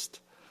confused.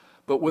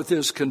 But with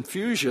his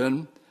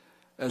confusion,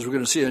 as we're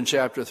going to see in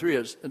chapter 3,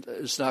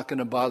 it's not going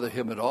to bother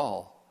him at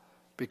all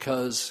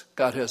because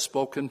God has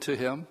spoken to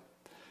him.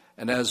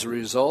 And as a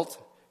result,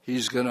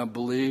 he's going to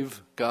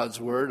believe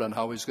God's word on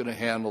how he's going to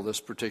handle this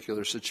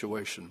particular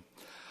situation.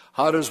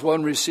 How does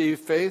one receive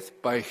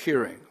faith? By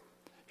hearing.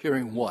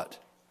 Hearing what?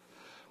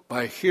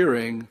 By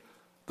hearing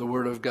the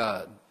word of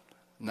God.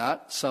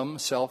 Not some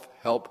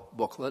self-help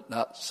booklet,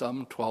 not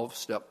some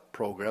 12-step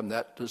program.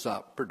 That does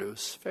not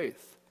produce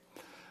faith.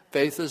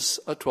 Faith is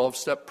a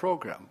 12-step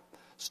program.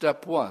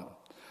 Step 1,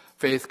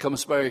 faith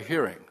comes by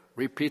hearing.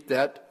 Repeat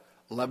that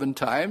 11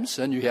 times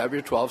and you have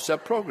your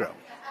 12-step program.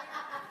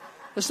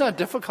 It's not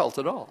difficult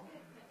at all.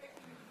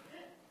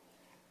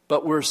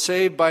 But we're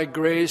saved by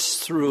grace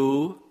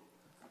through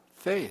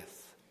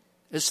faith.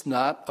 It's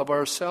not of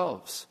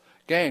ourselves.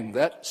 Gang,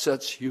 that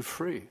sets you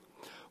free.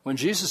 When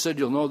Jesus said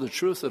you'll know the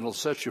truth and it'll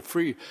set you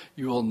free,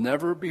 you will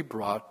never be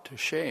brought to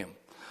shame.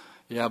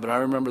 Yeah, but I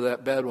remember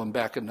that bad one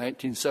back in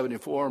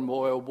 1974, and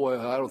boy, oh boy,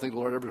 I don't think the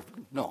Lord ever...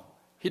 No,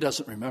 he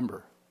doesn't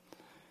remember.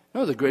 You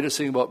know the greatest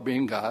thing about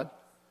being God?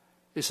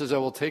 He says, I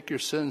will take your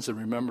sins and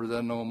remember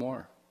them no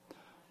more.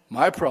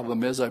 My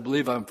problem is I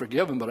believe I'm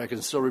forgiven, but I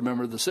can still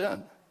remember the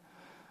sin.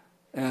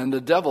 And the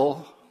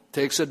devil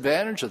takes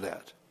advantage of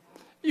that.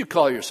 You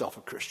call yourself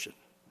a Christian.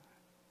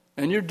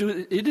 And you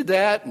did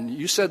that, and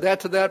you said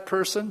that to that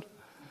person.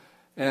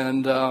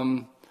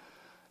 And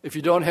if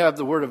you don't have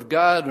the Word of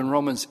God in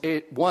Romans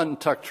 8:1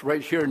 tucked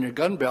right here in your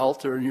gun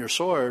belt or in your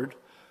sword,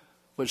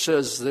 which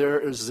says there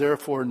is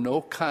therefore no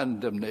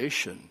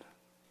condemnation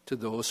to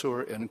those who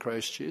are in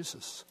Christ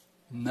Jesus.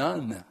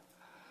 None.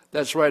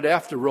 That's right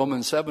after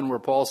Romans 7 where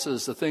Paul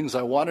says the things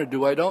I want to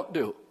do, I don't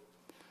do.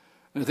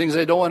 And the things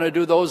I don't want to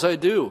do, those I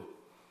do.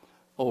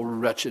 Oh,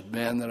 wretched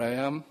man that I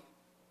am.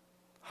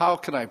 How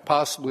can I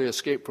possibly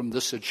escape from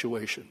this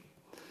situation?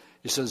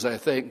 He says, I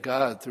thank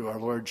God through our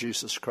Lord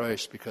Jesus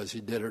Christ because he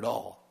did it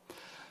all.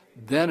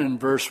 Then in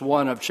verse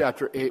 1 of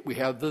chapter 8, we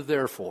have the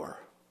therefore.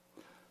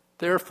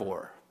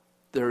 Therefore,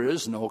 there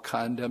is no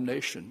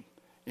condemnation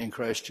in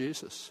Christ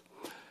Jesus.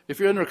 If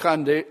you're under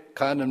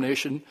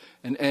condemnation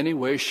in any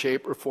way,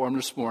 shape, or form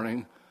this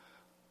morning,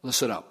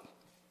 listen up.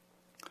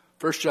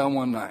 1 John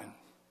 1:9,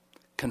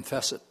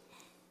 confess it.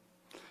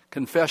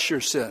 Confess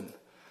your sin.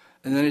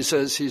 And then he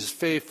says he's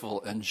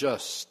faithful and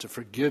just to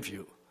forgive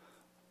you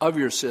of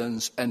your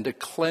sins and to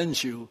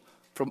cleanse you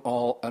from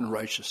all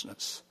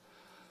unrighteousness.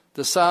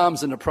 The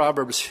Psalms and the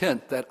Proverbs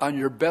hint that on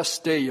your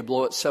best day you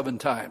blow it 7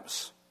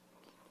 times.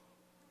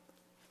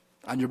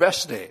 On your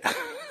best day.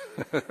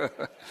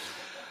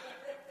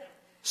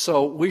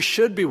 So we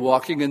should be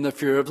walking in the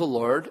fear of the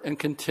Lord and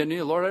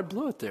continue, Lord, I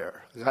blew it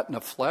there. I got in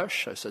the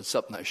flesh. I said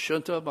something I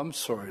shouldn't have. I'm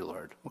sorry,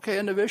 Lord. Okay,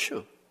 end of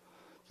issue.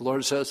 The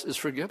Lord says it's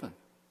forgiven.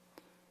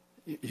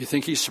 You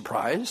think he's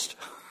surprised?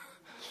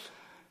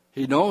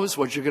 He knows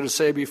what you're going to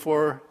say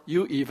before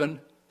you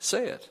even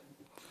say it.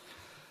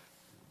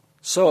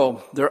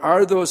 So there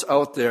are those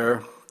out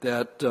there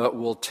that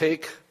will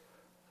take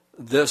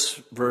this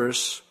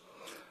verse,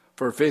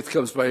 for faith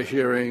comes by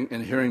hearing,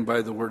 and hearing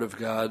by the word of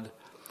God.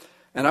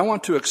 And I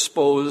want to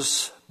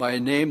expose by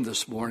name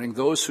this morning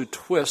those who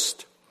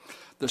twist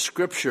the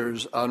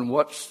scriptures on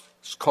what's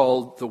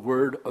called the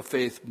Word of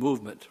Faith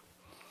movement.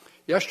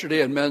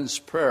 Yesterday in men's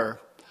prayer,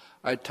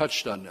 I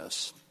touched on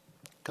this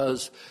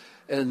because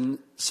in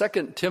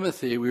 2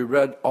 Timothy, we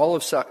read all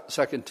of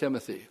 2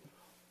 Timothy.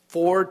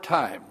 4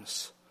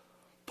 times,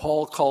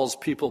 Paul calls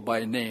people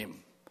by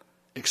name,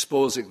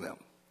 exposing them.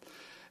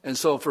 And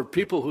so for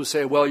people who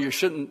say, well, you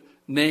shouldn't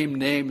name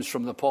names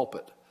from the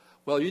pulpit,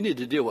 well, you need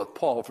to deal with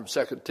Paul from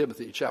 2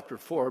 Timothy chapter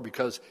 4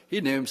 because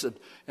he names it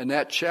in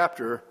that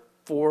chapter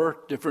 4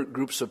 different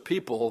groups of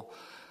people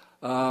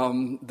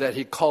that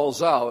he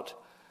calls out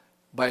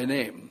by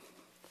name.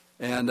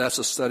 And that's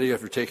a study.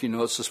 If you're taking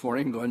notes this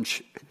morning, go and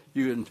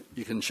you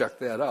can check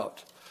that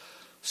out.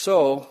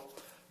 So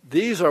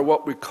these are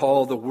what we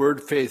call the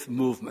Word Faith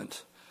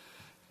movement.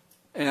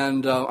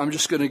 And I'm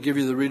just going to give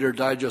you the Reader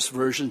Digest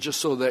version just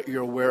so that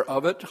you're aware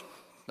of it.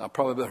 I'll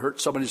probably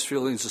hurt somebody's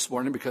feelings this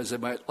morning because they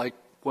might like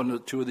one or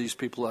two of these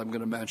people I'm going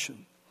to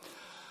mention.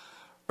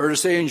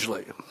 Ernest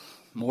Angley,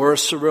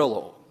 Morris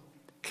Cirillo,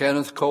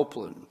 Kenneth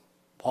Copeland,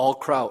 Paul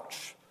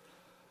Crouch,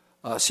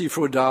 C.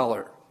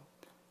 Dollar,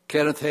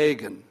 Kenneth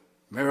Hagin,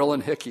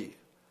 Marilyn Hickey,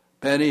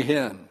 Benny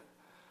Hinn,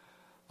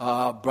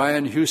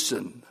 Brian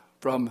Houston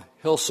from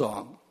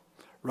Hillsong,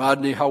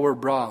 Rodney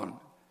Howard-Brown,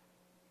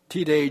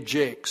 T.D.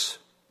 Jakes,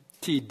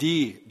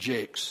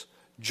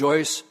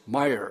 Joyce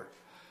Meyer,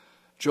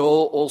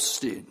 Joel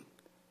Osteen,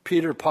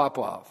 Peter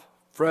Popoff,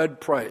 Fred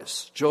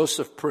Price,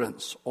 Joseph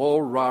Prince,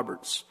 Oral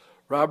Roberts,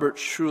 Robert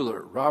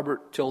Schuller,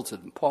 Robert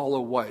Tilton,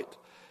 Paula White,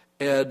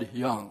 Ed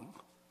Young.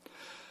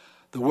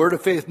 The Word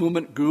of Faith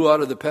movement grew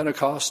out of the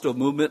Pentecostal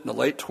movement in the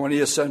late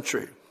 20th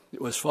century.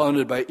 It was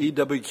founded by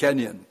E.W.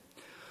 Kenyon,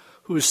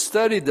 who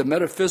studied the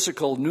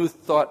metaphysical New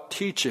Thought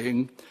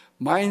teaching,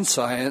 mind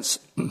science,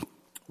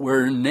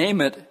 where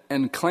name it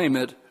and claim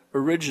it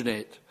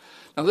originate.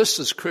 Now this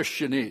is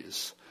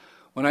Christianese.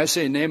 When I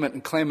say name it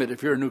and claim it,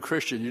 if you're a new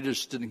Christian, you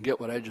just didn't get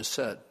what I just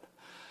said.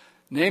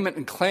 Name it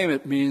and claim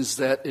it means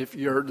that if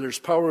there's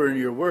power in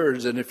your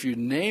words, and if you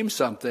name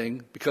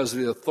something because of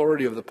the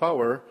authority of the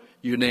power,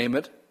 you name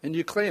it and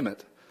you claim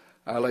it.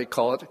 I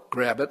call it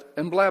grab it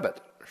and blab it.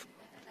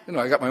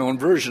 I got my own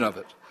version of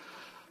it.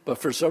 But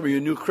for some of you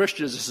new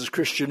Christians, this is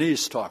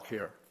Christianese talk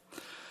here.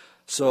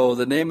 So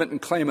the name it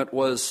and claim it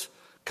was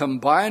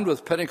combined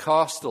with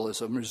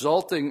Pentecostalism,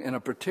 resulting in a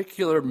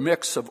particular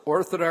mix of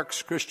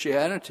Orthodox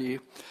Christianity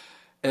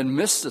and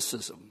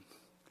mysticism.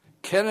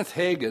 Kenneth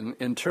Hagin,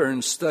 in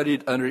turn,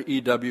 studied under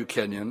E.W.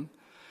 Kenyon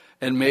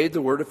and made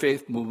the Word of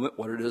Faith movement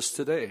what it is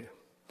today.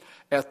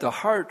 At the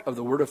heart of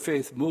the Word of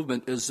Faith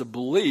movement is the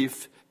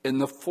belief in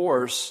the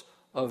force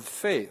of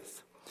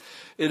faith.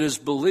 It is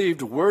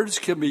believed words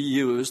can be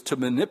used to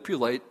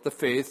manipulate the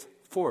faith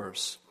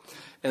force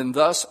and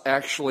thus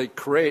actually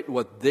create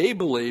what they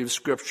believe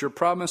Scripture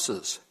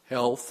promises,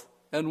 health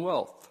and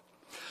wealth.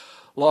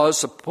 Laws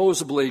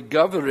supposedly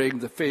governing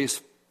the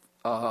faith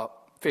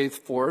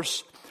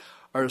force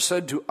are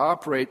said to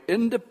operate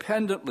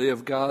independently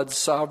of God's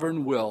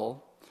sovereign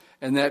will,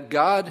 and that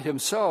God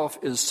himself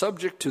is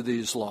subject to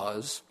these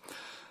laws.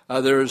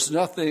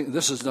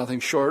 This is nothing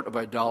short of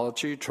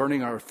idolatry,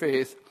 turning our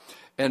faith,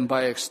 and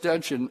by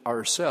extension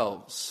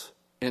ourselves,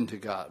 into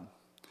God.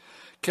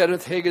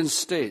 Kenneth Hagin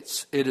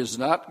states, "It is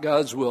not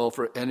God's will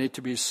for any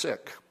to be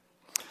sick.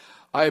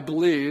 I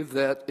believe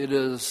that it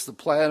is the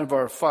plan of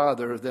our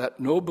Father that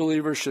no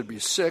believer should be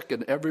sick,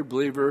 and every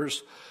believer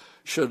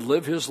should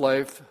live his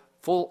life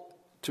full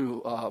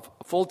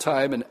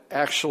time and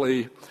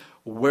actually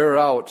wear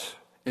out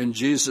in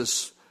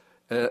Jesus.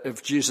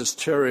 If Jesus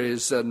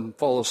tarries, then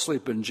fall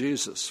asleep in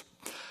Jesus.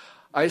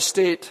 I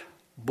state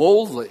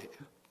boldly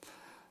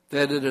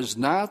that it is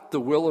not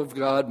the will of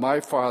God, my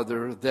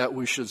Father, that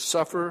we should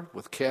suffer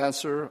with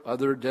cancer,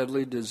 other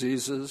deadly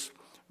diseases,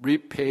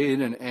 reap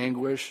pain and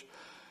anguish.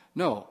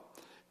 No,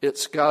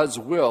 it's God's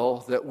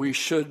will that we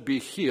should be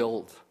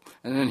healed."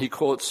 And then he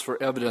quotes,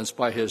 "For evidence,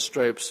 by his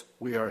stripes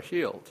we are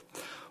healed."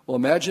 Well,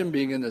 imagine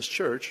being in this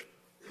church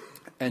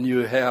and you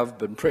have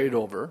been prayed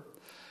over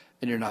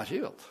and you're not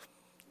healed.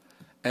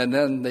 And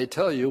then they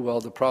tell you,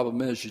 well, the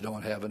problem is you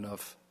don't have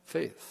enough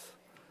faith.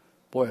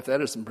 Boy, if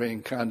that isn't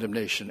bringing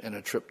condemnation and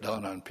a trip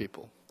down on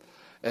people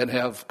and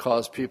have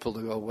caused people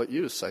to go, what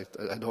use? I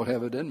don't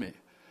have it in me.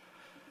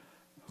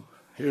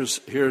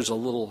 Here's a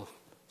little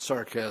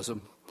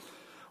sarcasm.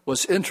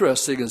 What's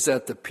interesting is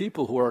that the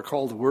people who are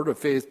called Word of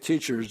Faith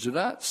teachers do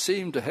not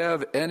seem to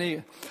have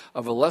any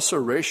of a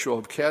lesser ratio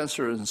of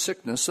cancer and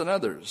sickness than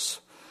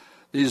others.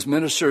 These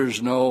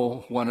ministers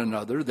know one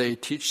another. They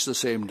teach the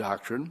same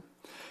doctrine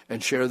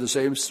and share the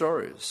same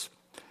stories.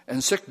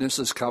 And sickness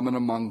is common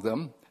among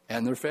them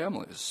and their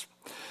families.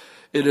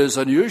 It is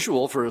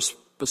unusual for a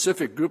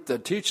specific group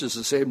that teaches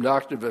the same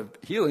doctrine of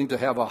healing to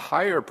have a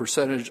higher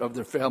percentage of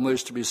their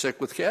families to be sick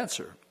with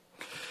cancer.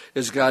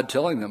 Is God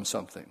telling them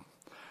something?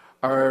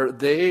 Are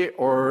they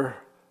or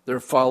their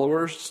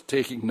followers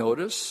taking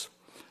notice?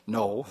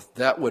 No,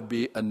 that would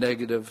be a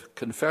negative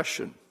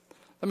confession.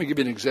 Let me give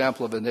you an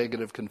example of a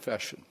negative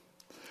confession.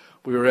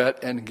 We were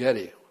at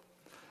En-Gedi,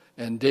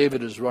 and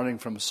David is running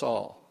from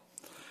Saul.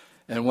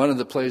 And one of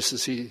the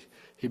places he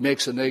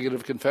makes a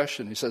negative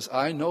confession. He says,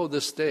 I know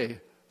this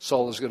day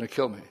Saul is going to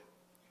kill me.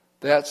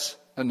 That's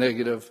a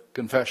negative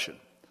confession.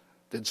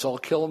 Did Saul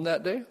kill him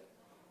that day?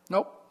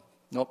 Nope.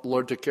 The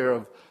Lord took care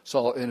of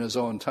Saul in his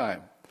own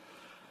time.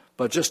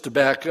 But just to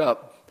back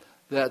up,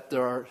 you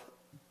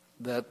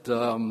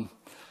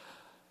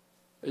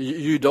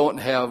don't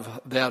have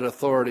that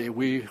authority.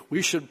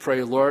 We should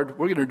pray, Lord,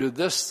 we're going to do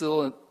this,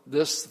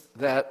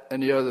 that,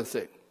 and the other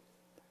thing,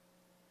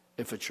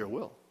 if it's your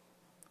will.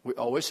 We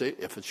always say,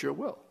 if it's your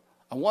will.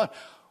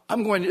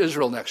 I'm going to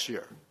Israel next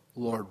year,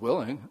 Lord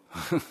willing.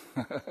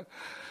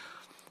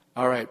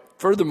 All right.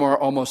 Furthermore,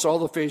 almost all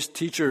the faith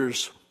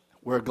teachers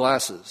wear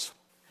glasses.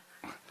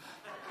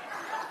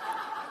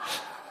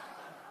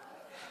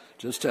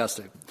 Just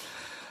testing.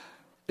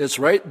 It's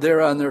right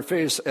there on their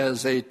face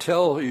as they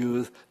tell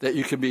you that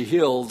you can be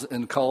healed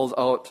and called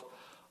out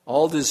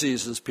all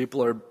diseases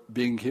people are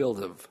being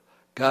healed of.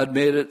 God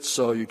made it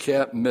so you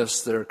can't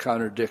miss their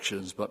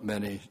contradictions, but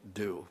many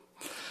do.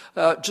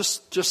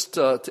 Just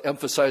to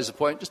emphasize the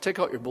point, just take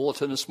out your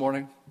bulletin this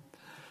morning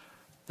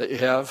that you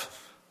have.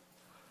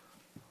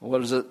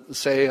 What does it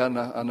say on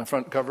the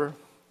front cover?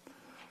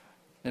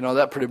 You know,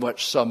 that pretty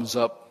much sums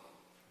up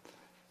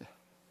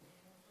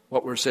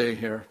what we're saying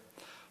here.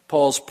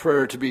 Paul's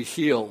prayer to be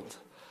healed,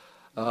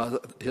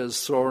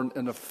 his thorn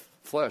in the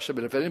flesh. I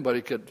mean, if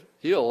anybody could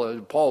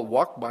heal, Paul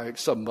walked by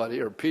somebody,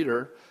 or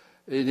Peter,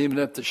 and even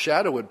if the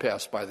shadow would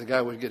pass by, the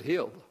guy would get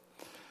healed.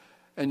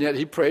 And yet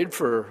he prayed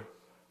for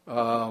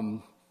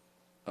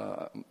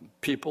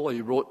people.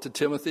 He wrote to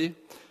Timothy.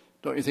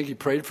 Don't you think he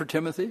prayed for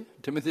Timothy?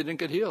 Timothy didn't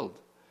get healed.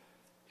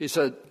 He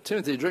said,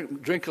 Timothy,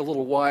 drink a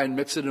little wine,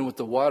 mix it in with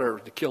the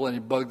water to kill any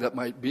bug that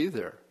might be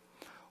there.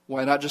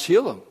 Why not just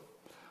heal him?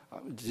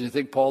 Do you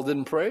think Paul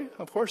didn't pray?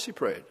 Of course he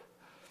prayed.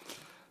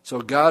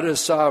 So God is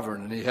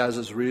sovereign, and he has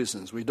his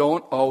reasons. We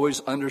don't always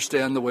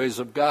understand the ways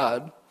of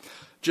God,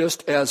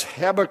 just as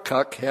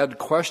Habakkuk had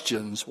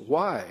questions.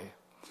 Why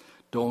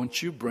don't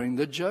you bring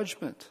the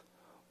judgment?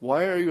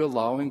 Why are you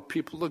allowing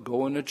people to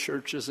go into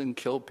churches and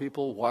kill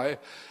people? Why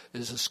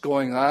is this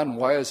going on?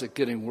 Why is it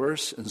getting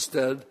worse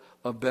instead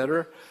of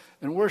better?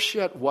 And worse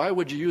yet, why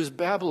would you use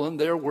Babylon?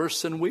 They're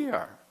worse than we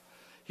are.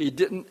 He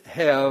didn't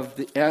have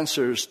the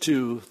answers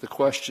to the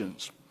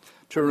questions.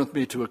 Turn with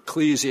me to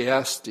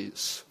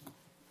Ecclesiastes.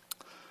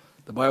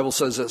 The Bible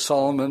says that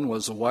Solomon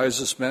was the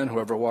wisest man who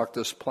ever walked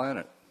this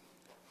planet.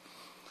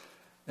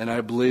 And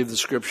I believe the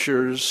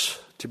scriptures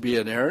to be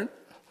inerrant.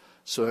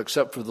 So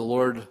except for the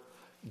Lord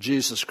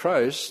Jesus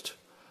Christ,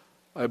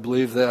 I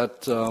believe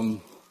that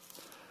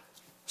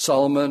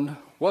Solomon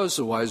was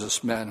the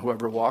wisest man who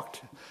ever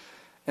walked.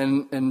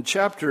 And in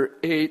chapter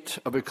 8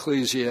 of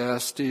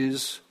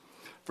Ecclesiastes,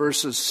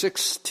 verses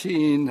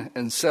 16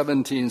 and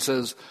 17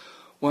 says,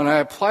 when I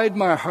applied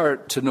my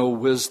heart to know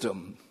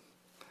wisdom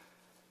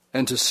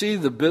and to see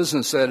the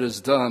business that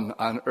is done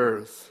on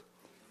earth,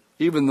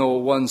 even though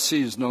one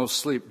sees no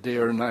sleep day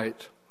or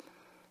night,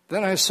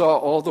 then I saw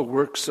all the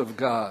works of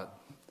God,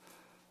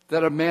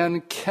 that a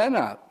man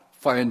cannot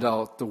find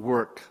out the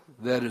work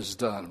that is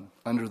done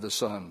under the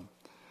sun.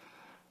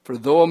 For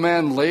though a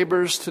man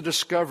labors to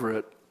discover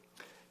it,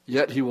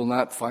 yet he will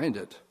not find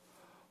it.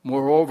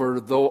 Moreover,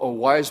 though a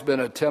wise man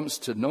attempts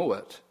to know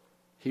it,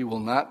 he will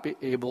not be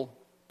able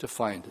to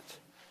find it.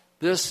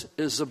 This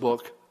is the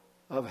book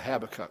of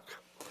Habakkuk.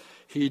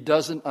 He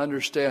doesn't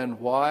understand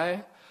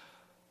why,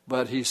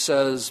 but he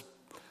says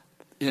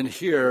in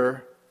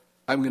here,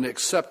 I'm going to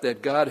accept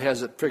that God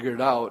has it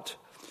figured out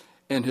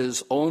in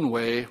his own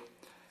way.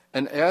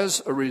 And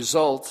as a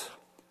result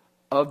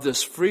of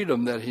this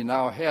freedom that he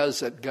now has,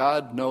 that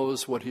God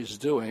knows what he's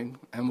doing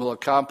and will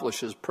accomplish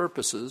his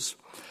purposes,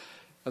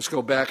 let's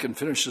go back and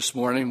finish this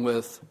morning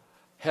with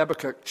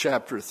Habakkuk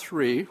chapter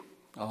 3.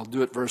 I'll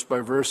do it verse by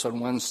verse on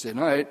Wednesday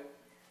night.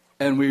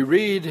 And we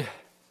read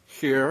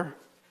here,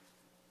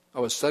 I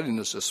was studying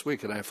this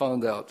week, and I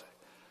found out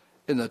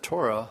in the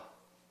Torah,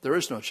 there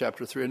is no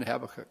chapter 3 in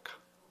Habakkuk.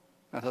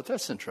 I thought,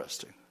 that's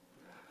interesting.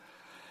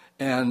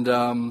 And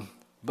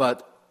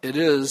but it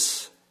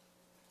is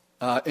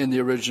in the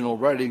original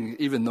writing,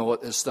 even though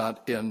it's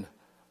not in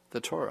the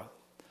Torah,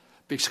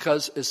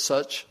 because it's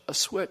such a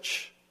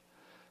switch.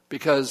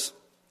 Because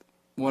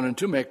 1 and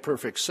 2 make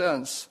perfect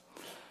sense,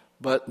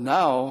 but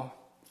now,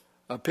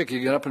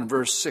 picking it up in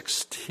verse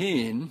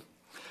 16,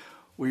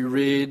 we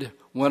read,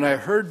 when I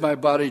heard, my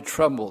body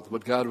trembled,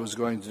 what God was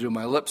going to do.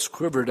 My lips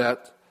quivered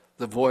at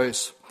the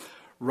voice.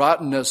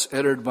 Rottenness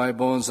entered my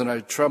bones, and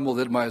I trembled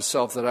in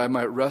myself that I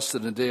might rest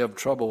in a day of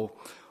trouble.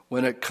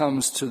 When it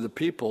comes to the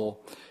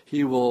people,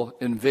 he will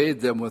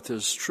invade them with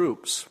his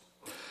troops.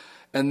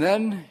 And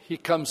then he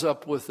comes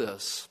up with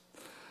this.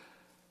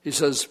 He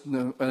says,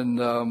 and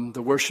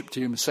the worship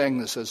team sang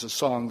this as a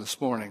song this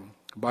morning.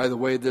 By the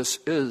way, this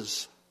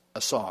is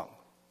a song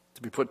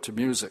to be put to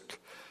music.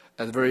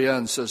 At the very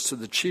end, it says, to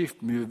the chief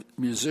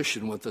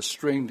musician with a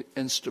stringed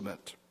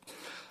instrument.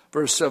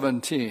 Verse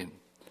 17,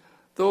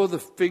 though the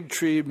fig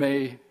tree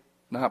may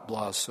not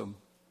blossom,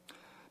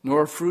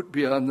 nor fruit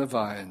be on the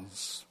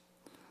vines,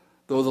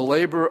 though the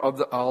labor of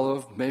the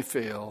olive may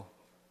fail,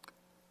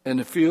 and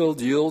the field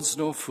yields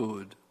no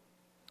food,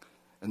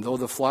 and though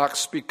the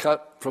flocks be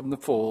cut from the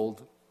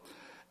fold,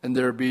 and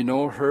there be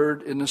no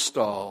herd in the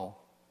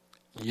stall,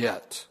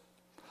 yet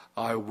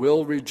I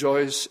will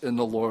rejoice in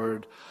the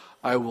Lord.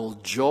 I will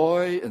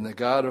joy in the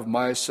God of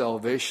my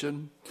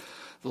salvation.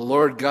 The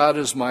Lord God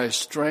is my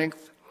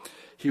strength.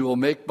 He will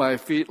make my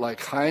feet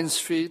like hinds'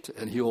 feet,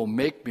 and he will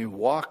make me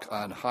walk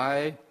on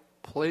high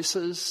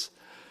places.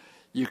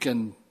 You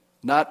can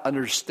not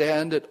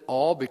understand it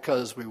all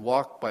because we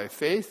walk by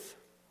faith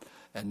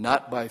and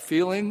not by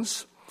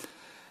feelings.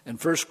 In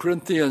 1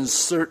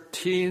 Corinthians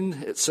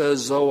 13, it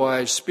says, though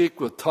I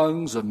speak with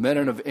tongues of men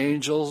and of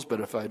angels,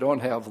 but if I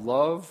don't have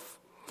love,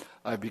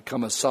 I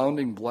become a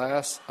sounding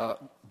brass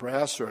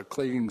or a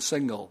clanging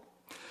cymbal.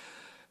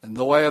 And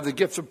though I have the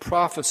gift of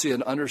prophecy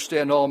and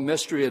understand all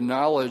mystery and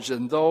knowledge,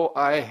 and though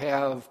I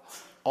have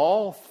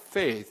all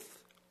faith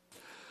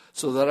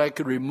so that I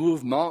could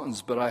remove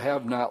mountains, but I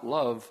have not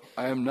love,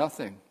 I am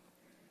nothing.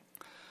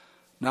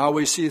 Now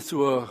we see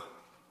through a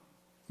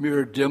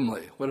mirror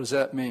dimly. What does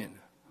that mean?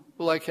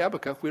 Well, like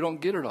Habakkuk, we don't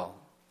get it all.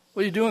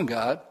 What are you doing,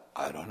 God?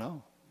 I don't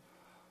know.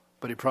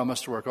 but he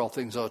promised to work all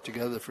things out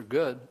together for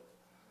good.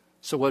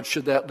 So what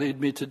should that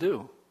lead me to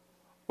do?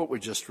 What we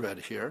just read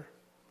here.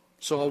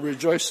 So I'll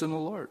rejoice in the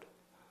Lord.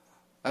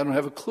 I don't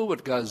have a clue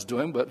what God's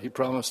doing, but he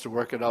promised to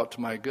work it out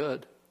to my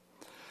good.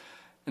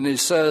 And he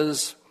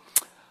says,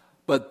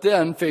 but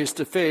then, face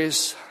to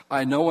face,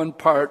 I know in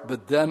part,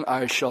 but then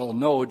I shall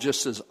know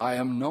just as I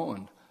am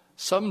known.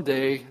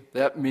 Someday,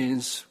 that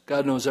means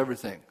God knows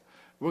everything.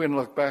 We're going to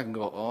look back and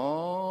go,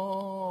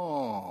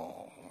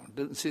 oh,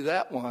 didn't see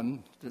that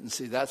one. Didn't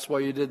see that's why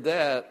you did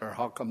that. Or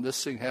how come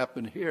this thing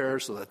happened here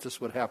so that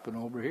this would happen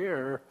over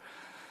here.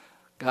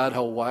 God,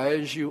 how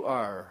wise you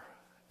are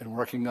in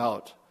working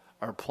out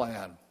our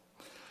plan.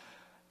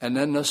 And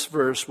then this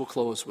verse we'll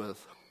close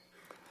with.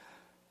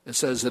 It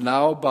says, and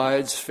now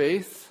abides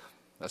faith.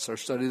 That's our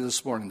study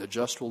this morning. The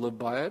just will live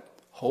by it.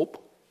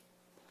 Hope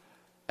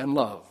and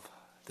love.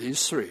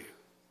 These three.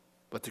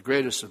 But the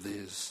greatest of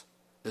these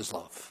is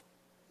love.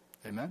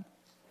 Amen?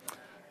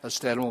 Let's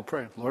stand and we'll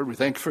pray. Lord, we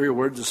thank you for your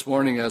word this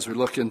morning as we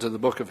look into the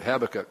book of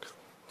Habakkuk.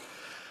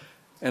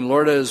 And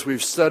Lord, as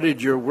we've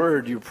studied your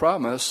word, you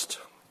promised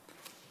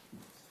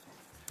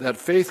that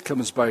faith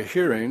comes by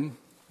hearing,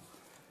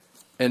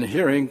 and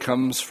hearing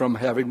comes from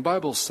having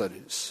Bible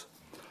studies.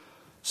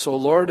 So,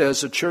 Lord,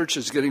 as the church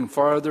is getting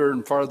farther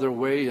and farther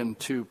away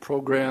into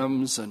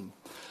programs and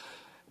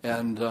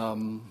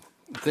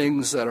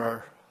things that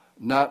are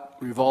not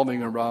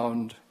revolving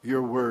around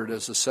your word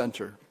as a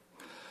center,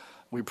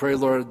 we pray,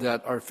 Lord,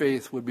 that our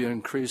faith would be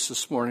increased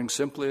this morning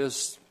simply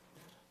as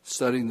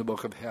studying the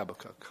book of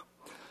Habakkuk.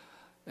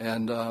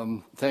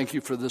 And thank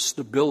you for the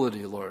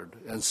stability, Lord,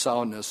 and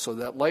soundness, so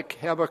that like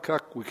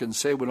Habakkuk, we can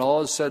say when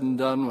all is said and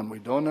done, when we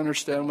don't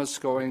understand what's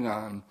going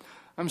on,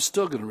 I'm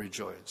still going to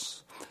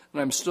rejoice.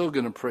 And I'm still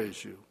going to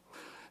praise you.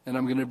 And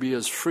I'm going to be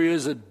as free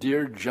as a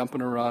deer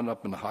jumping around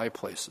up in high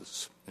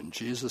places. In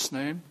Jesus'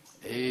 name,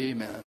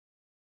 amen.